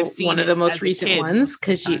until I've seen one of the most recent ones.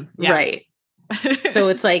 Because you, yeah. right. So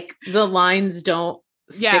it's like the lines don't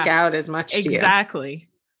stick out as much to you. Exactly.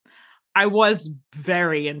 I was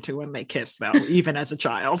very into when they kissed, though, even as a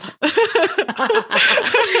child. Was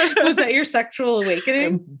that your sexual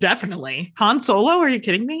awakening? Definitely. Han Solo? Are you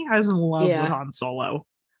kidding me? I was in love with Han Solo.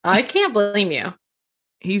 I can't blame you.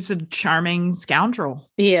 He's a charming scoundrel.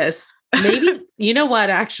 He is. Maybe, you know what,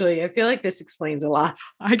 actually, I feel like this explains a lot.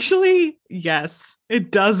 Actually, yes,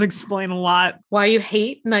 it does explain a lot. Why you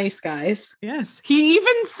hate nice guys. Yes, he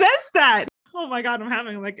even says that. Oh my God, I'm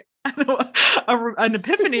having like an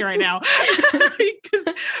epiphany right now.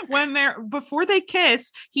 Because before they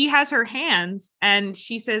kiss, he has her hands and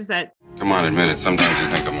she says that. Come on, admit it. Sometimes you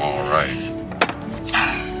think I'm all right.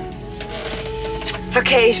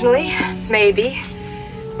 Occasionally, maybe.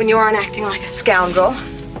 When you aren't acting like a scoundrel.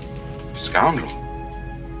 Scoundrel?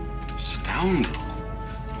 Scoundrel?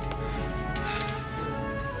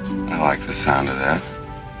 I like the sound of that.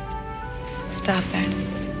 Stop that.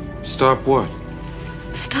 Stop what?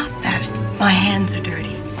 Stop that. My hands are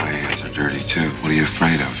dirty. My hands are dirty, too. What are you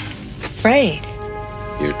afraid of? Afraid?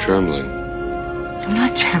 You're trembling. I'm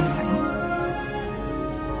not trembling.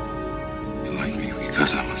 You like me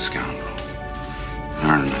because I'm a scoundrel.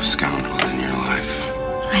 There aren't enough scoundrels in your life.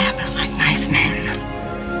 I happen to like nice men.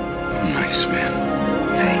 Nice man.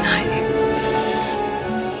 Very nice.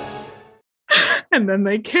 And then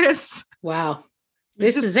they kiss. Wow.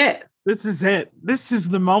 This is it. This is it. This is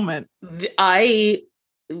the moment. We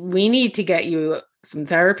need to get you some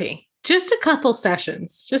therapy. Just a couple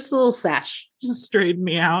sessions, just a little sesh. Just straighten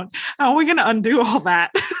me out. How are we going to undo all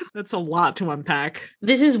that? That's a lot to unpack.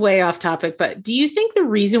 This is way off topic, but do you think the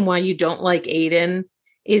reason why you don't like Aiden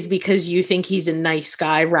is because you think he's a nice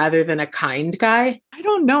guy rather than a kind guy? I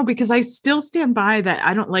don't know, because I still stand by that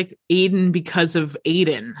I don't like Aiden because of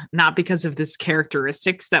Aiden, not because of this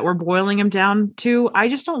characteristics that we're boiling him down to. I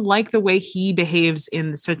just don't like the way he behaves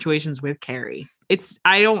in the situations with Carrie.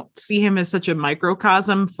 I don't see him as such a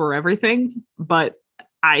microcosm for everything, but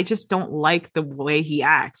I just don't like the way he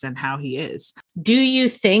acts and how he is. Do you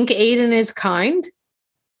think Aiden is kind?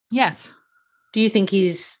 Yes. Do you think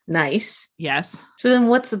he's nice? Yes. So then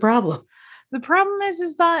what's the problem? The problem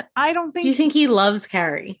is that I don't think... Do you think he loves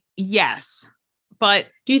Carrie? Yes. But...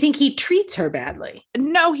 Do you think he treats her badly?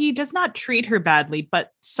 No, he does not treat her badly,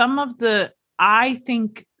 but I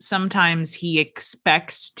think sometimes he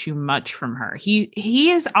expects too much from her. He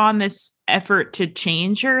is on this effort to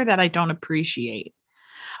change her that I don't appreciate.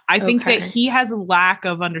 I think that he has a lack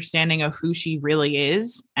of understanding of who she really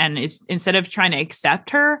is. And instead of trying to accept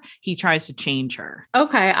her, he tries to change her.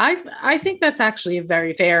 Okay. I think that's actually a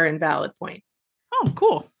very fair and valid point. Oh,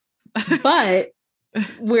 cool. But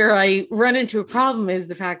where I run into a problem is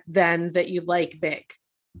the fact then that you like Big.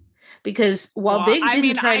 Because while Big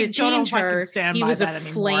didn't try to change her, he was a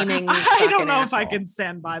flaming. I don't know if I asshole. can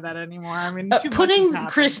stand by that anymore. I mean, putting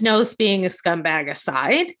Chris Noth being a scumbag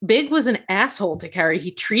aside, Big was an asshole to Carrie. He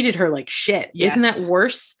treated her like shit. Yes. Isn't that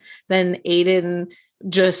worse than Aiden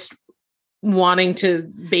just wanting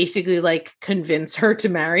to basically like convince her to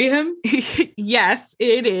marry him? Yes,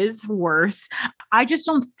 it is worse. I just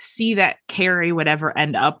don't see that Carrie would ever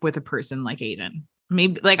end up with a person like Aiden.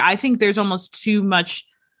 Maybe I think there's almost too much.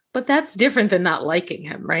 But that's different than not liking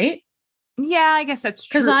him, right? Yeah, I guess that's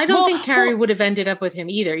true. Because I don't think Carrie would have ended up with him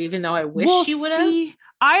either, even though I wish she would have.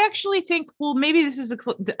 I actually think, maybe this is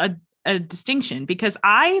a distinction, because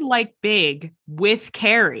I like Big with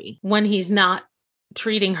Carrie. When he's not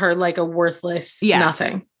treating her like a worthless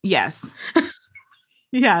nothing. Yes.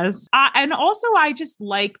 Yes. And also, I just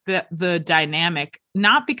like the dynamic,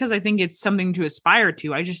 not because I think it's something to aspire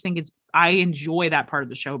to. I just think I enjoy that part of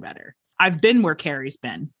the show better. I've been where Carrie's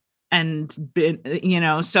been. And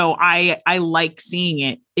been, so I like seeing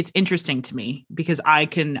it. It's interesting to me because I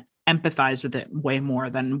can empathize with it way more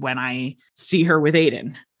than when I see her with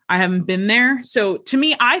Aiden. I haven't been there. So to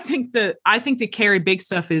me, I think the Carrie Big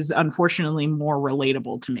stuff is unfortunately more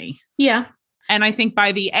relatable to me. Yeah. And I think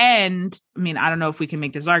by the end, I mean, I don't know if we can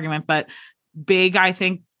make this argument, but Big, I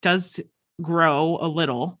think, does grow a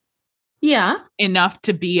little. Yeah. Enough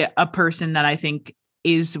to be a person that I think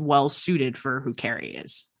is well suited for who Carrie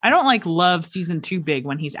is. I don't love season 2 Big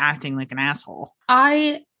when he's acting like an asshole.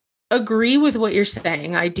 I agree with what you're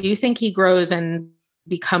saying. I do think he grows and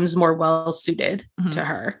becomes more well suited to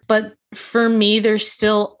her. But for me, there's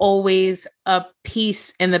still always a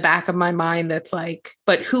piece in the back of my mind that's like,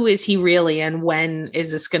 but who is he really? And when is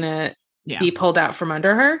this going to be pulled out from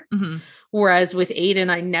under her? Mm-hmm. Whereas with Aiden,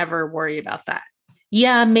 I never worry about that.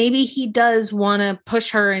 Yeah, maybe he does want to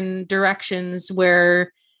push her in directions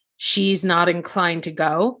where she's not inclined to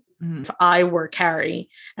go. Mm-hmm. If I were Carrie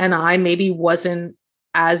and I maybe wasn't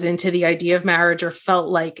as into the idea of marriage or felt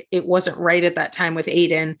like it wasn't right at that time with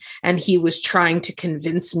Aiden and he was trying to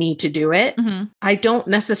convince me to do it, I don't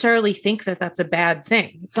necessarily think that that's a bad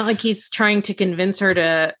thing. It's not like he's trying to convince her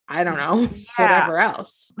to, I don't know, whatever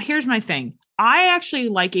else. Here's my thing. I actually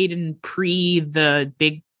like Aiden pre the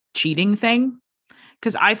Big cheating thing.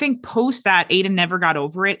 Because I think post that, Aiden never got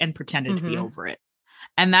over it and pretended to be over it.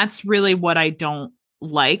 And that's really what I don't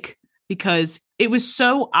like, because it was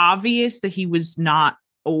so obvious that he was not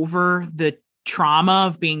over the trauma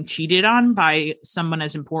of being cheated on by someone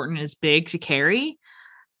as important as Big to Carrie.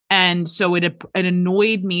 And so it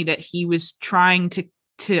annoyed me that he was trying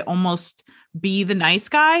to almost be the nice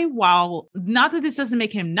guy, while not that this doesn't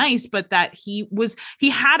make him nice, but that he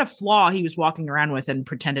had a flaw he was walking around with and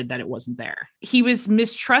pretended that it wasn't there. He was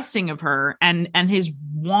mistrusting of her, and his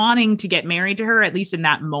wanting to get married to her, at least in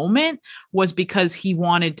that moment, was because he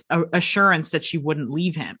wanted assurance that she wouldn't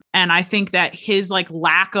leave him. And I think that his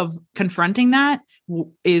lack of confronting that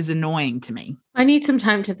is annoying to me. I need some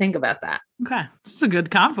time to think about that. Okay, this is a good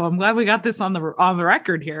convo. I'm glad we got this on the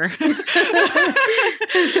record here.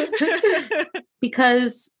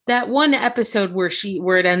 Because that one episode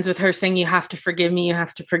where it ends with her saying, "You have to forgive me. You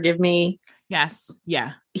have to forgive me." Yes.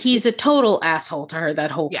 Yeah. He's a total asshole to her that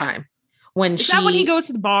whole time. When is that when he goes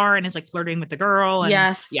to the bar and is flirting with the girl? And,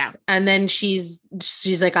 yes. Yeah. And then she's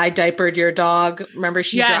like, "I diapered your dog." Remember,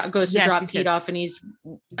 she goes to drop Pete off and he's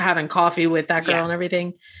having coffee with that girl and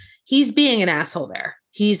everything. He's being an asshole there.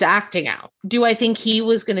 he's acting out. Do I think he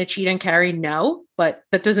was going to cheat on Carrie? No, but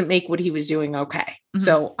that doesn't make what he was doing okay.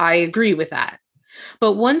 So I agree with that.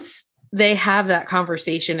 But once they have that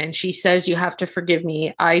conversation and she says, you have to forgive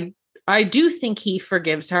me, I do think he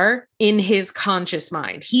forgives her in his conscious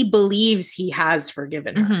mind. He believes he has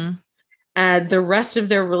forgiven her. And the rest of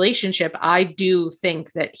their relationship, I do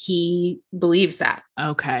think that he believes that.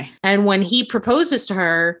 Okay. And when he proposes to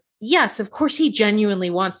her, yes, of course, he genuinely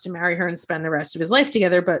wants to marry her and spend the rest of his life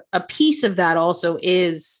together. But a piece of that also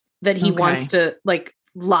is that he wants to like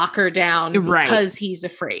lock her down because he's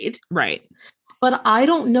afraid. Right. But I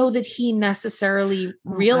don't know that he necessarily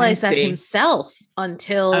realized that himself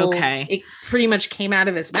until it pretty much came out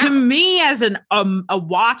of his mouth. To me, as a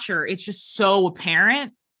watcher, it's just so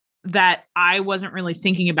apparent that I wasn't really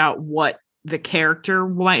thinking about what the character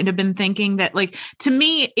might have been thinking. That, like, to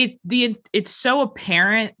me, it's so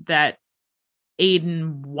apparent that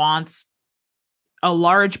Aiden wants, a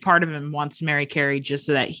large part of him wants to marry Carrie just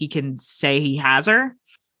so that he can say he has her.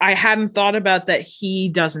 I hadn't thought about that. He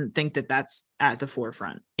doesn't think that that's at the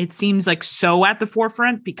forefront. It seems like so at the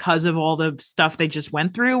forefront because of all the stuff they just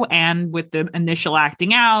went through and with the initial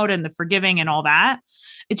acting out and the forgiving and all that.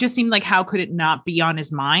 It just seemed like, how could it not be on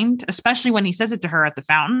his mind, especially when he says it to her at the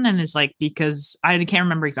fountain and is like, because I can't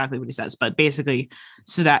remember exactly what he says, but basically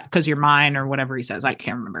so that because you're mine or whatever he says, I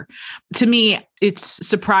can't remember. To me, it's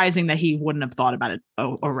surprising that he wouldn't have thought about it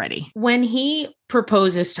already. When he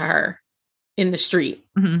proposes to her in the street,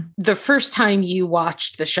 the first time you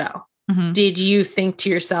watched the show, did you think to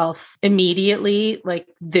yourself immediately, like,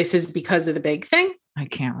 this is because of the big thing? I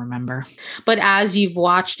can't remember. But as you've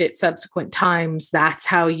watched it subsequent times, that's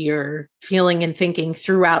how you're feeling and thinking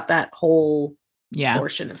throughout that whole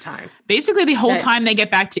portion of time. Basically, the whole time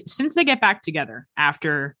since they get back together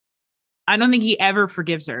after, I don't think he ever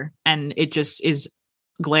forgives her. And it just is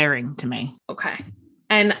glaring to me. Okay.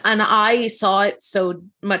 And I saw it so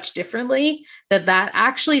much differently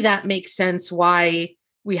that makes sense why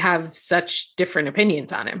we have such different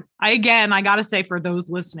opinions on him. I got to say, for those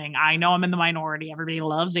listening, I know I'm in the minority. Everybody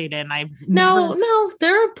loves Aiden. No,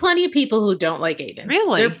 there are plenty of people who don't like Aiden.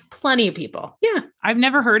 Really? There are plenty of people. Yeah. I've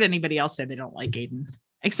never heard anybody else say they don't like Aiden.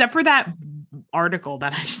 Except for that article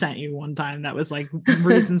that I sent you one time that was like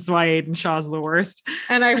reasons why Aiden Shaw's the worst.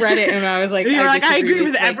 And I read it and I was like, I agree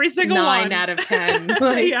with every single 9 one. out of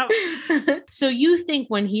 10. So you think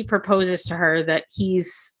when he proposes to her that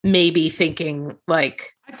he's maybe thinking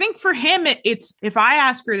like, I think for him, it's if I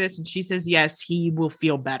ask her this and she says yes, he will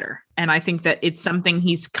feel better. And I think that it's something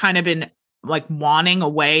he's kind of been like wanting a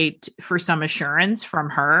way for some assurance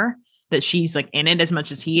from her that she's like in it as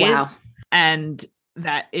much as he is. And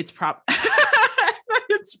that it's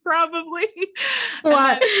it's probably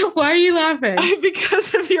why are you laughing?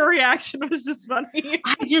 Because of your reaction was just funny.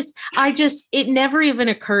 I just it never even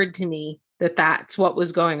occurred to me that that's what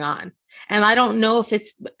was going on. And I don't know if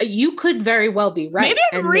you could very well be right. Maybe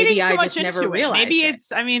I'm reading maybe so I much just into never it.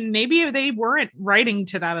 realized Maybe they weren't writing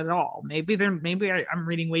to that at all. Maybe I'm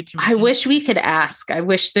reading way too much. I wish we could ask. I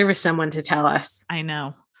wish there was someone to tell us. I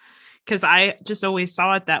know. Because I just always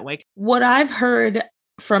saw it that way. What I've heard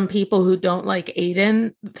from people who don't like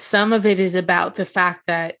Aiden, some of it is about the fact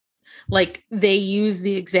that, like, they use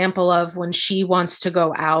the example of when she wants to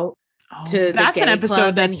go out to that's the an gay episode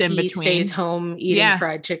club that's and in he between. stays home eating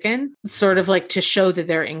fried chicken, sort of like to show that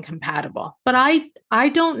they're incompatible. But I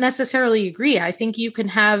don't necessarily agree. I think you can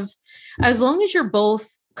have, as long as you're both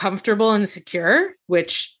comfortable and secure,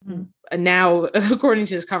 which now, according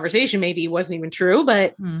to this conversation, maybe wasn't even true,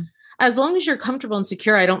 but as long as you're comfortable and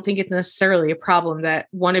secure, I don't think it's necessarily a problem that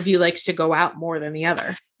one of you likes to go out more than the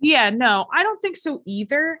other. Yeah, no, I don't think so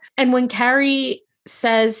either. And when Carrie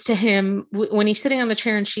says to him, when he's sitting on the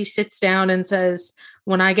chair and she sits down and says,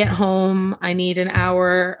 when I get home, I need an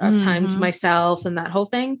hour of time to myself and that whole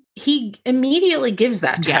thing, he immediately gives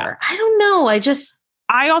that to her. I don't know.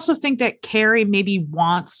 I also think that Carrie maybe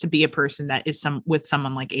wants to be a person that is with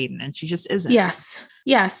someone like Aiden, and she just isn't.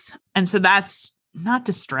 Yes. And so that's not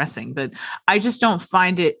distressing, but I just don't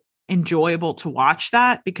find it enjoyable to watch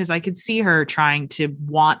that because I could see her trying to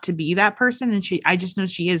want to be that person. And I just know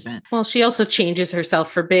she isn't. Well, she also changes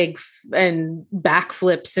herself for big and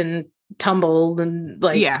backflips and tumbled and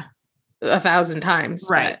 1,000 times.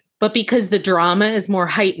 Right. But because the drama is more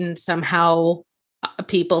heightened, somehow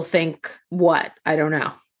people think I don't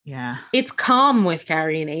know. Yeah. It's calm with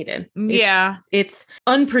Carrie and Aiden. It's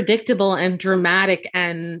unpredictable and dramatic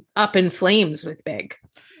and up in flames with Big.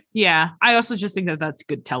 Yeah. I also just think that that's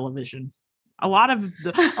good television. A lot of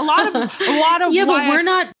yeah,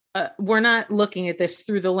 but we're not looking at this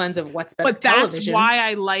through the lens of what's better television. That's why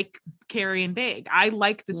I like Carrie and Big. I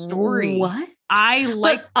like the story. What?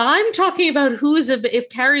 But I'm talking about if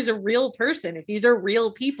Carrie's a real person, if these are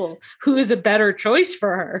real people, who is a better choice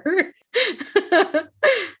for her?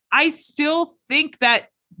 I still think that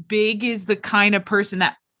Big is the kind of person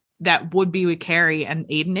that would be with Carrie and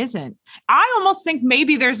Aiden isn't. I almost think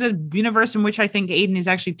maybe there's a universe in which I think Aiden is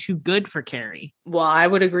actually too good for Carrie. Well, I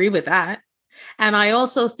would agree with that. And I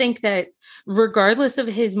also think that regardless of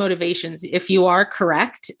his motivations, if you are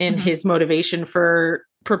correct in his motivation for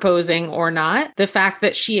proposing or not, the fact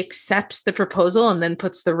that she accepts the proposal and then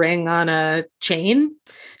puts the ring on a chain,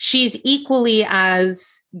 she's equally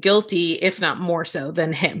as guilty, if not more so,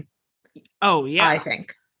 than him. Oh, yeah. I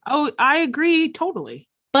think. Oh, I agree totally.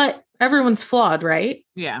 But everyone's flawed, right?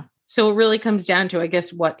 Yeah. So it really comes down to, I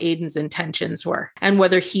guess, what Aiden's intentions were and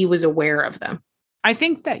whether he was aware of them. I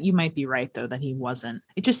think that you might be right, though, that he wasn't.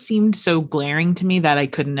 It just seemed so glaring to me that I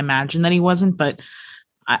couldn't imagine that he wasn't, but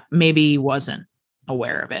maybe he wasn't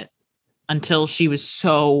aware of it until she was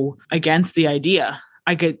so against the idea.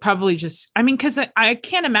 I could probably because I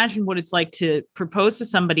can't imagine what it's like to propose to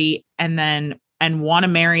somebody and want to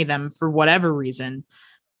marry them for whatever reason,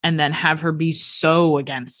 and then have her be so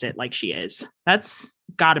against it like she is. That's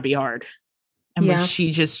got to be hard. And when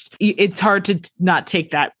it's hard to not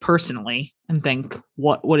take that personally and think,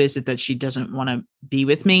 what is it that she doesn't want to be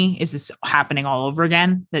with me? Is this happening all over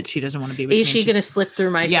again? That she doesn't want to be with me? Is she going to slip through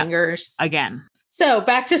my fingers again? So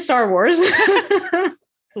back to Star Wars.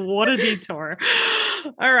 What a detour.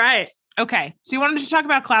 All right. Okay. So you wanted to talk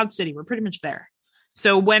about Cloud City. We're pretty much there.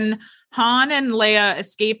 So when Han and Leia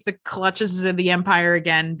escape the clutches of the Empire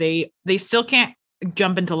again, they still can't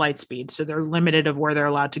jump into light speed. So they're limited of where they're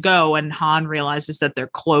allowed to go. And Han realizes that they're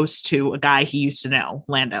close to a guy he used to know,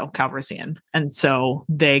 Lando Calrissian. And so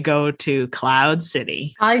they go to Cloud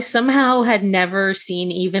City. I somehow had never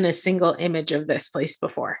seen even a single image of this place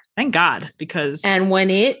before. Thank God, because... And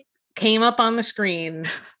when it came up on the screen,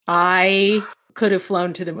 I could have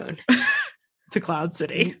flown to the moon. To Cloud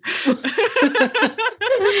City.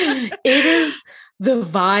 It is the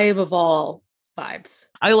vibe of all vibes.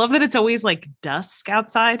 I love that it's always like dusk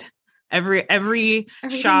outside. Every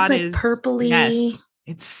shot like is purpley. Yes,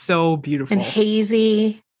 it's so beautiful and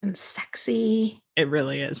hazy and sexy. It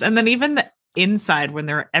really is. And then even the inside,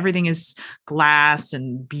 when everything is glass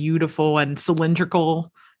and beautiful and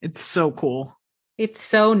cylindrical, it's so cool. It's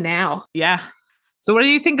so now. Yeah. So what do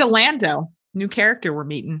you think of Lando? New character we're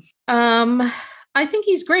meeting. I think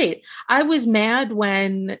he's great. I was mad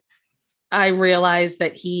when I realized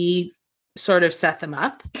that he sort of set them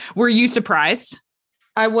up. Were you surprised?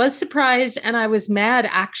 I was surprised, and I was mad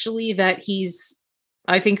actually that he's,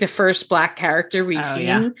 I think, the first Black character we've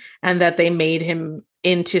seen, and that they made him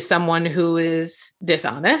into someone who is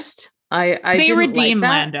dishonest. They redeem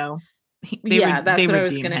Lando. That's what I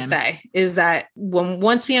was going to say, is that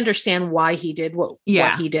once we understand why he did what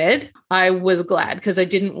he did, I was glad, because I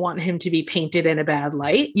didn't want him to be painted in a bad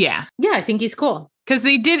light. Yeah. Yeah, I think he's cool. Because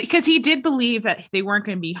he did believe that they weren't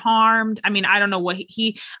going to be harmed. I mean, I don't know what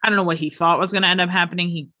he thought was going to end up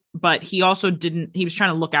happening. But he also didn't. He was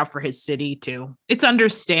trying to look out for his city too. It's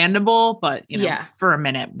understandable, but for a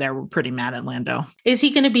minute they were pretty mad at Lando. Is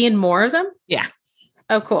he going to be in more of them? Yeah.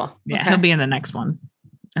 Oh, cool. Yeah, okay. He'll be in the next one,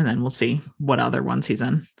 and then we'll see what other ones he's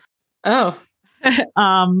in. Oh,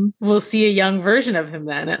 we'll see a young version of him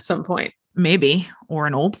then at some point, maybe, or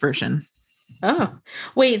an old version. Oh,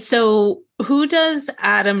 wait. So who does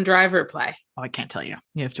Adam Driver play? Oh, I can't tell you.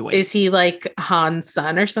 You have to wait. Is he like Han's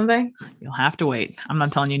son or something? You'll have to wait. I'm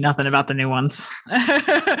not telling you nothing about the new ones.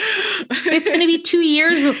 It's going to be 2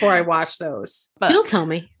 years before I watch those. But you'll tell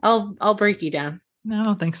me. I'll break you down. No, I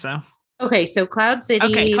don't think so. Okay, so Cloud City.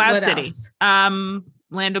 Okay, Cloud City. Else?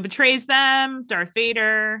 Lando betrays them. Darth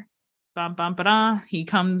Vader. Bum, bum, ba-da. He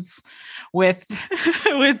comes with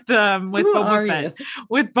Boba Fett.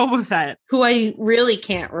 With Boba Fett, who I really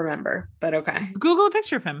can't remember, but okay. Google a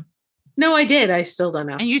picture of him. No, I did. I still don't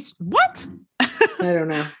know. And you what? I don't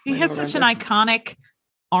know. He has such an iconic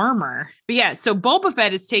armor. But yeah, so Boba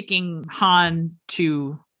Fett is taking Han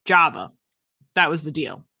to Jabba. That was the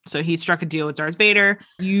deal. So he struck a deal with Darth Vader.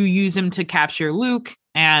 You use him to capture Luke,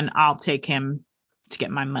 and I'll take him to get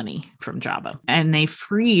my money from Jabba. And they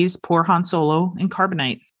freeze poor Han Solo in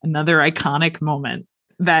carbonite. Another iconic moment.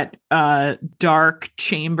 That dark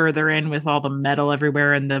chamber they're in with all the metal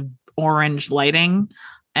everywhere and the orange lighting.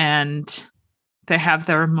 And they have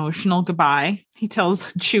their emotional goodbye. He tells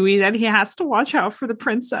Chewie that he has to watch out for the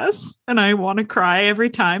princess. And I want to cry every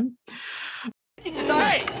time.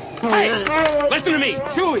 Hey! Listen to me!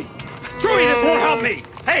 Chewie! Chewie, this won't help me!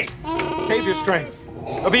 Hey! Save your strength.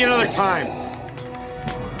 There'll be another time.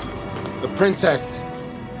 The princess.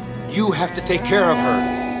 You have to take care of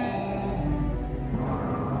her.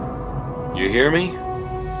 You hear me?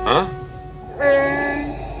 Huh?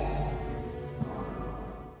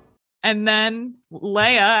 And then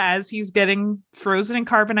Leia, as he's getting frozen in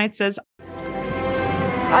carbonite, says,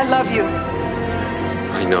 I love you.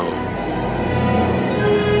 I know.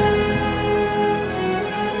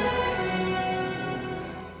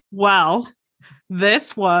 well,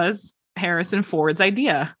 this was Harrison Ford's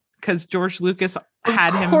idea because George Lucas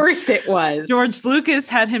had him. Of course it was. George Lucas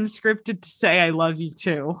had him scripted to say, I love you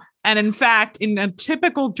too. And in fact, in a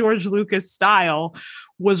typical George Lucas style,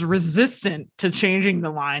 was resistant to changing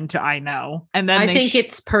the line to I know. And then I think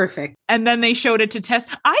it's perfect. And then they showed it to Tess.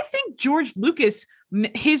 I think George Lucas,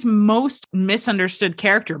 his most misunderstood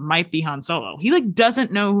character might be Han Solo. He like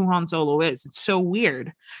doesn't know who Han Solo is. It's so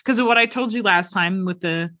weird because of what I told you last time with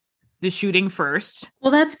the shooting first.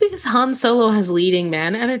 Well, that's because Han Solo has leading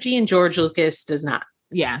man energy and George Lucas does not.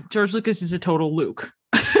 Yeah, George Lucas is a total Luke.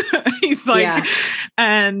 He's like, yeah.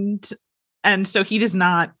 And so he does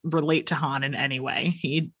not relate to Han in any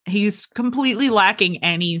way. He's completely lacking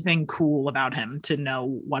anything cool about him to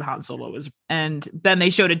know what Han Solo is. And then they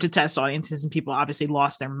showed it to test audiences and people obviously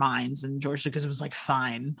lost their minds. And George Lucas was like,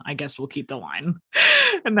 fine, I guess we'll keep the line.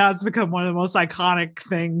 And that's become one of the most iconic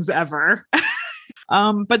things ever.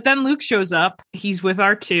 But then Luke shows up. He's with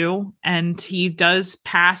R2 and he does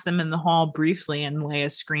pass them in the hall briefly. And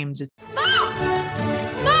Leia screams, Luke!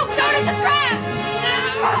 Luke, don't it's a trap!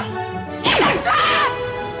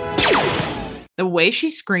 The way she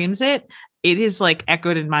screams it is like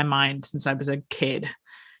echoed in my mind since I was a kid.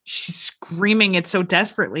 She's screaming it so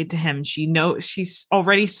desperately to him. She knows she's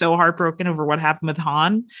already so heartbroken over what happened with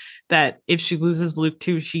Han that if she loses Luke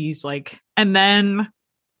too, she's like, and then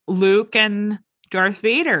Luke and Darth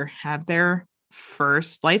Vader have their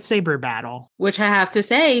first lightsaber battle, which I have to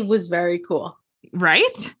say was very cool.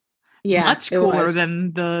 Right? Yeah. Much cooler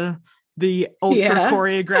than the ultra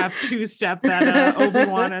choreographed two-step that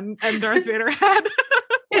Obi-Wan and Darth Vader had.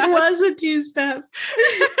 It was a two-step.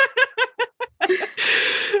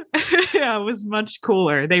 Yeah, it was much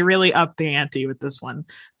cooler. They really upped the ante with this one.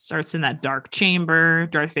 Starts in that dark chamber.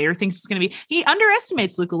 Darth Vader thinks it's going to be... He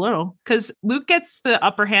underestimates Luke a little because Luke gets the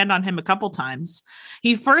upper hand on him a couple times.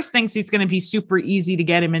 He first thinks he's going to be super easy to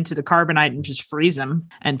get him into the carbonite and just freeze him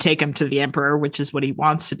and take him to the Emperor, which is what he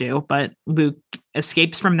wants to do. But Luke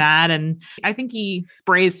escapes from that. And I think he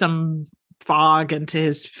sprays some fog into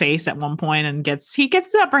his face at one point and gets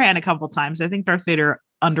the upper hand a couple times. I think Darth Vader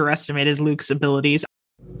underestimated Luke's abilities.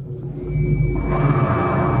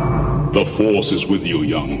 The Force is with you,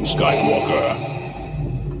 young Skywalker.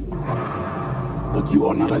 But you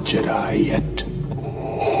are not a Jedi yet.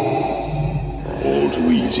 All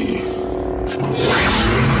too easy.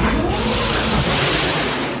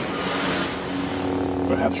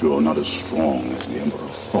 Perhaps you are not as strong as the Emperor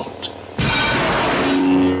thought.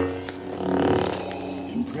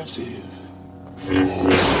 Impressive.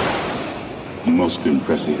 Most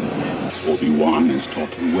impressive. Obi-Wan has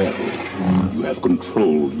taught you well. You have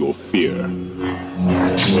controlled your fear.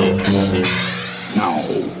 Now,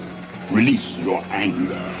 release your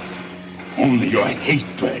anger. Only your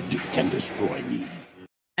hatred can destroy me.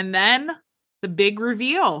 And then the big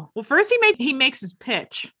reveal. Well, first he makes his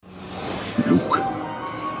pitch. Luke,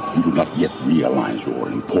 you do not yet realize your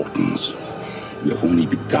importance. You have only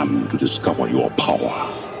begun to discover your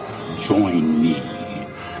power. Join me,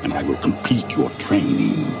 and I will complete your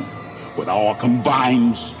training. With our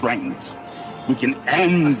combined strength, we can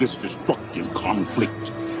end this destructive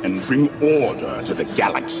conflict and bring order to the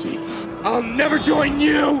galaxy. I'll never join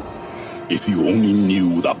you! If you only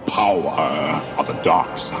knew the power of the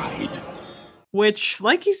dark side. Which,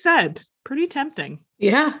 like you said, pretty tempting.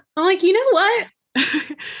 Yeah. I'm like, you know what?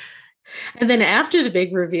 And then after the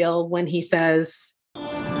big reveal, when he says,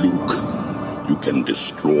 Luke, you can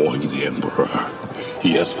destroy the Emperor.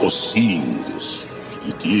 He has foreseen this.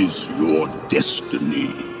 It is your destiny.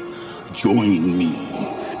 Join me,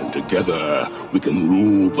 and together we can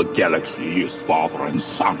rule the galaxy as father and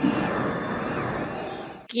son.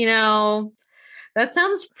 You know, that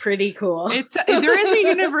sounds pretty cool. There is a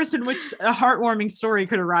universe in which a heartwarming story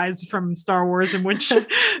could arise from Star Wars in which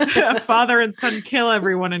a father and son kill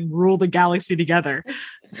everyone and rule the galaxy together.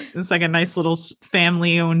 It's like a nice little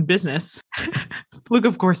family-owned business. Luke,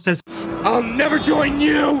 of course, says, I'll never join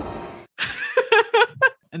you!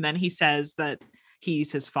 And then he says that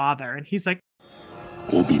he's his father. And he's like,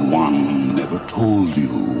 Obi-Wan never told you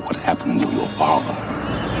what happened to your father.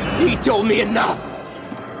 He told me enough.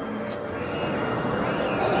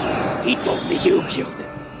 He told me you killed him.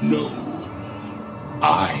 No.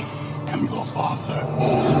 I am your father.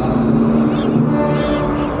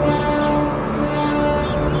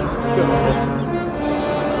 No.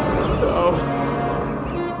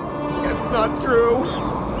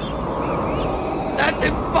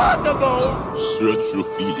 impossible! Search your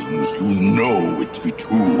feelings. You know it to be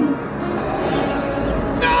true.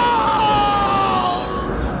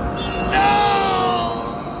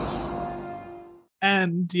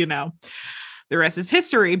 And, you know, the rest is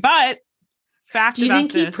history. But fact Do you about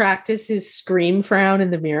think this, he practiced his scream frown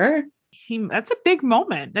in the mirror? That's a big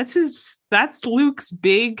moment. That's Luke's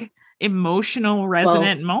big emotional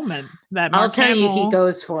resonant moment. That I'll Mark tell you, Hamill, he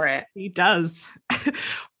goes for it. He does.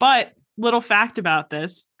 But little fact about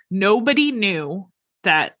this, nobody knew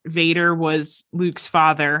that Vader was Luke's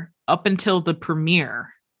father up until the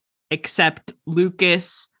premiere, except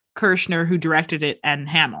Lucas, Kirshner, who directed it, and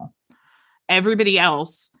Hamill. Everybody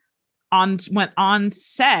else went on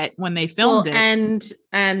set when they filmed it, and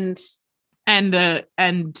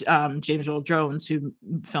James Earl Jones, who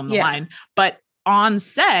filmed the line, but on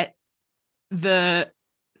set, the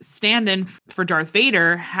stand-in for Darth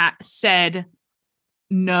Vader said,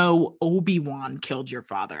 "No, Obi-Wan killed your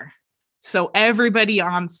father." So everybody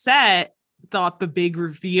on set thought the big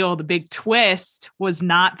reveal, the big twist, was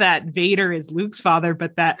not that Vader is Luke's father,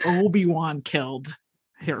 but that Obi-Wan killed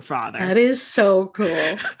her father. That is so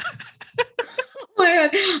cool. Oh my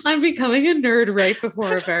God, I'm becoming a nerd right before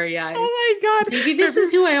our very eyes. Oh my God. Maybe this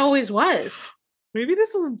is who I always was. Maybe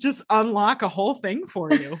this will just unlock a whole thing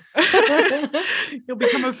for you. You'll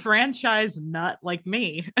become a franchise nut like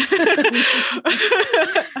me.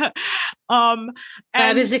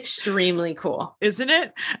 That is extremely cool, isn't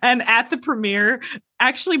it? And at the premiere,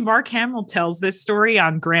 actually, Mark Hamill tells this story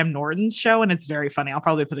on Graham Norton's show, and it's very funny. I'll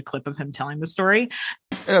probably put a clip of him telling the story.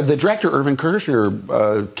 The director, Irvin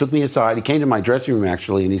Kershner, took me aside. He came to my dressing room,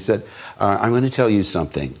 actually, and he said, I'm going to tell you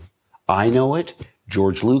something. I know it.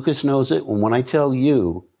 George Lucas knows it. And when I tell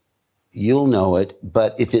you, you'll know it.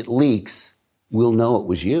 But if it leaks, we'll know it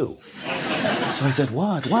was you. So I said,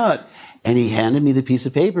 what? And he handed me the piece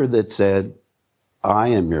of paper that said, I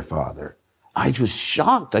am your father. I was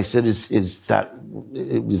shocked. I said, is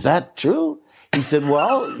that true? He said,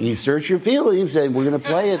 well, you search your feelings and we're going to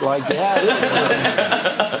play it like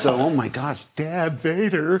that. So, oh my gosh, Dad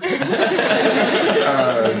Vader.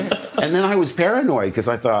 And then I was paranoid because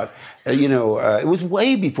I thought, it was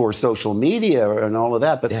way before social media and all of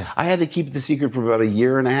that, but I had to keep the secret for about a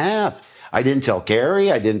year and a half. I didn't tell Carrie.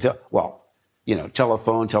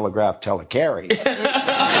 Telephone, telegraph, telecarry. She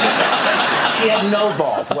had no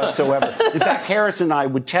vault whatsoever. In fact, Harris and I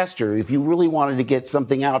would test her. If you really wanted to get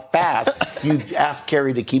something out fast, you'd ask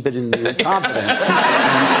Carrie to keep it in your confidence.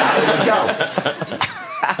 And there you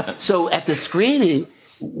go. So at the screening,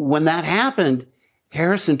 when that happened,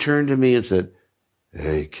 Harrison turned to me and said,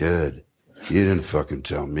 hey, kid, you didn't fucking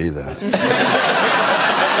tell me that.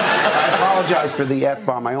 I apologize for the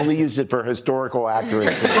F-bomb. I only used it for historical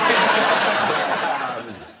accuracy.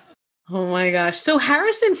 Oh my gosh. So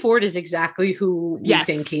Harrison Ford is exactly who we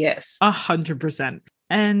think he is. 100%.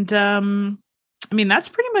 And that's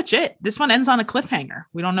pretty much it. This one ends on a cliffhanger.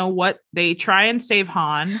 We don't know what they try and save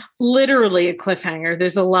Han. Literally a cliffhanger.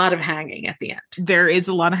 There's a lot of hanging at the end. There is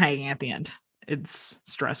a lot of hanging at the end. It's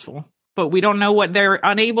stressful. But we don't know what they're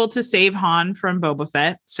unable to save Han from Boba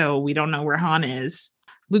Fett. So we don't know where Han is.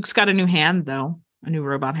 Luke's got a new hand, though. A new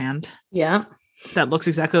robot hand. Yeah. That looks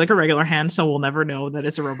exactly like a regular hand, so we'll never know that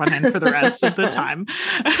it's a robot hand for the rest of the time. Do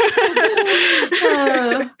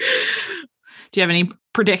you have any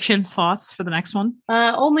predictions, thoughts for the next one?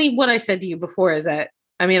 Only what I said to you before is that,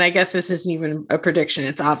 I guess this isn't even a prediction.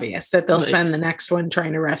 It's obvious that they'll spend the next one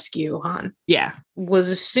trying to rescue Han. Yeah. Was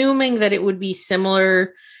assuming that it would be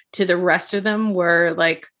similar to the rest of them, where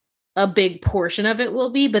like a big portion of it will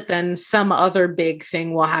be, but then some other big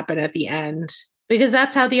thing will happen at the end. Because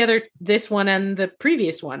that's how this one and the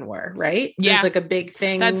previous one were, right? Yeah. There's like a big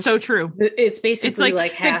thing. That's so true. It's basically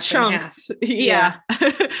like half chunks. And half. Yeah.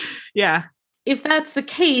 Yeah. If that's the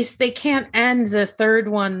case, they can't end the third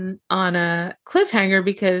one on a cliffhanger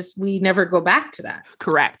because we never go back to that.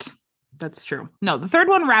 Correct. That's true. No, the third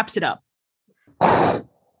one wraps it up.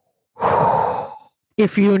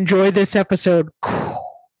 If you enjoyed this episode,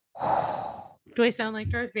 do I sound like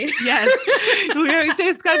Darth Vader? Yes.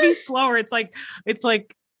 It's got to be slower. It's like if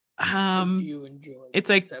you enjoy it's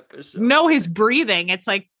this like episode. No, his breathing. It's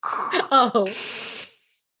like oh.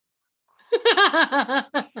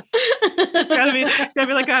 It's gotta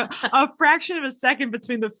be like a fraction of a second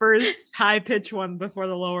between the first high pitch one before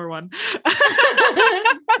the lower one.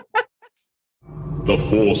 The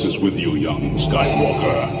Force is with you, young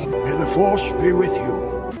Skywalker. May the Force be with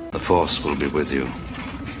you. The Force will be with you.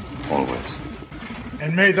 Always.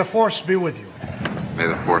 And may the Force be with you. May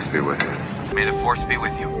the Force be with you. May the Force be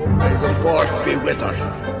with you. May the Force be with us.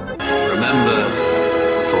 Remember,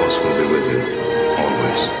 the Force will be with you.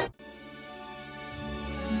 Always.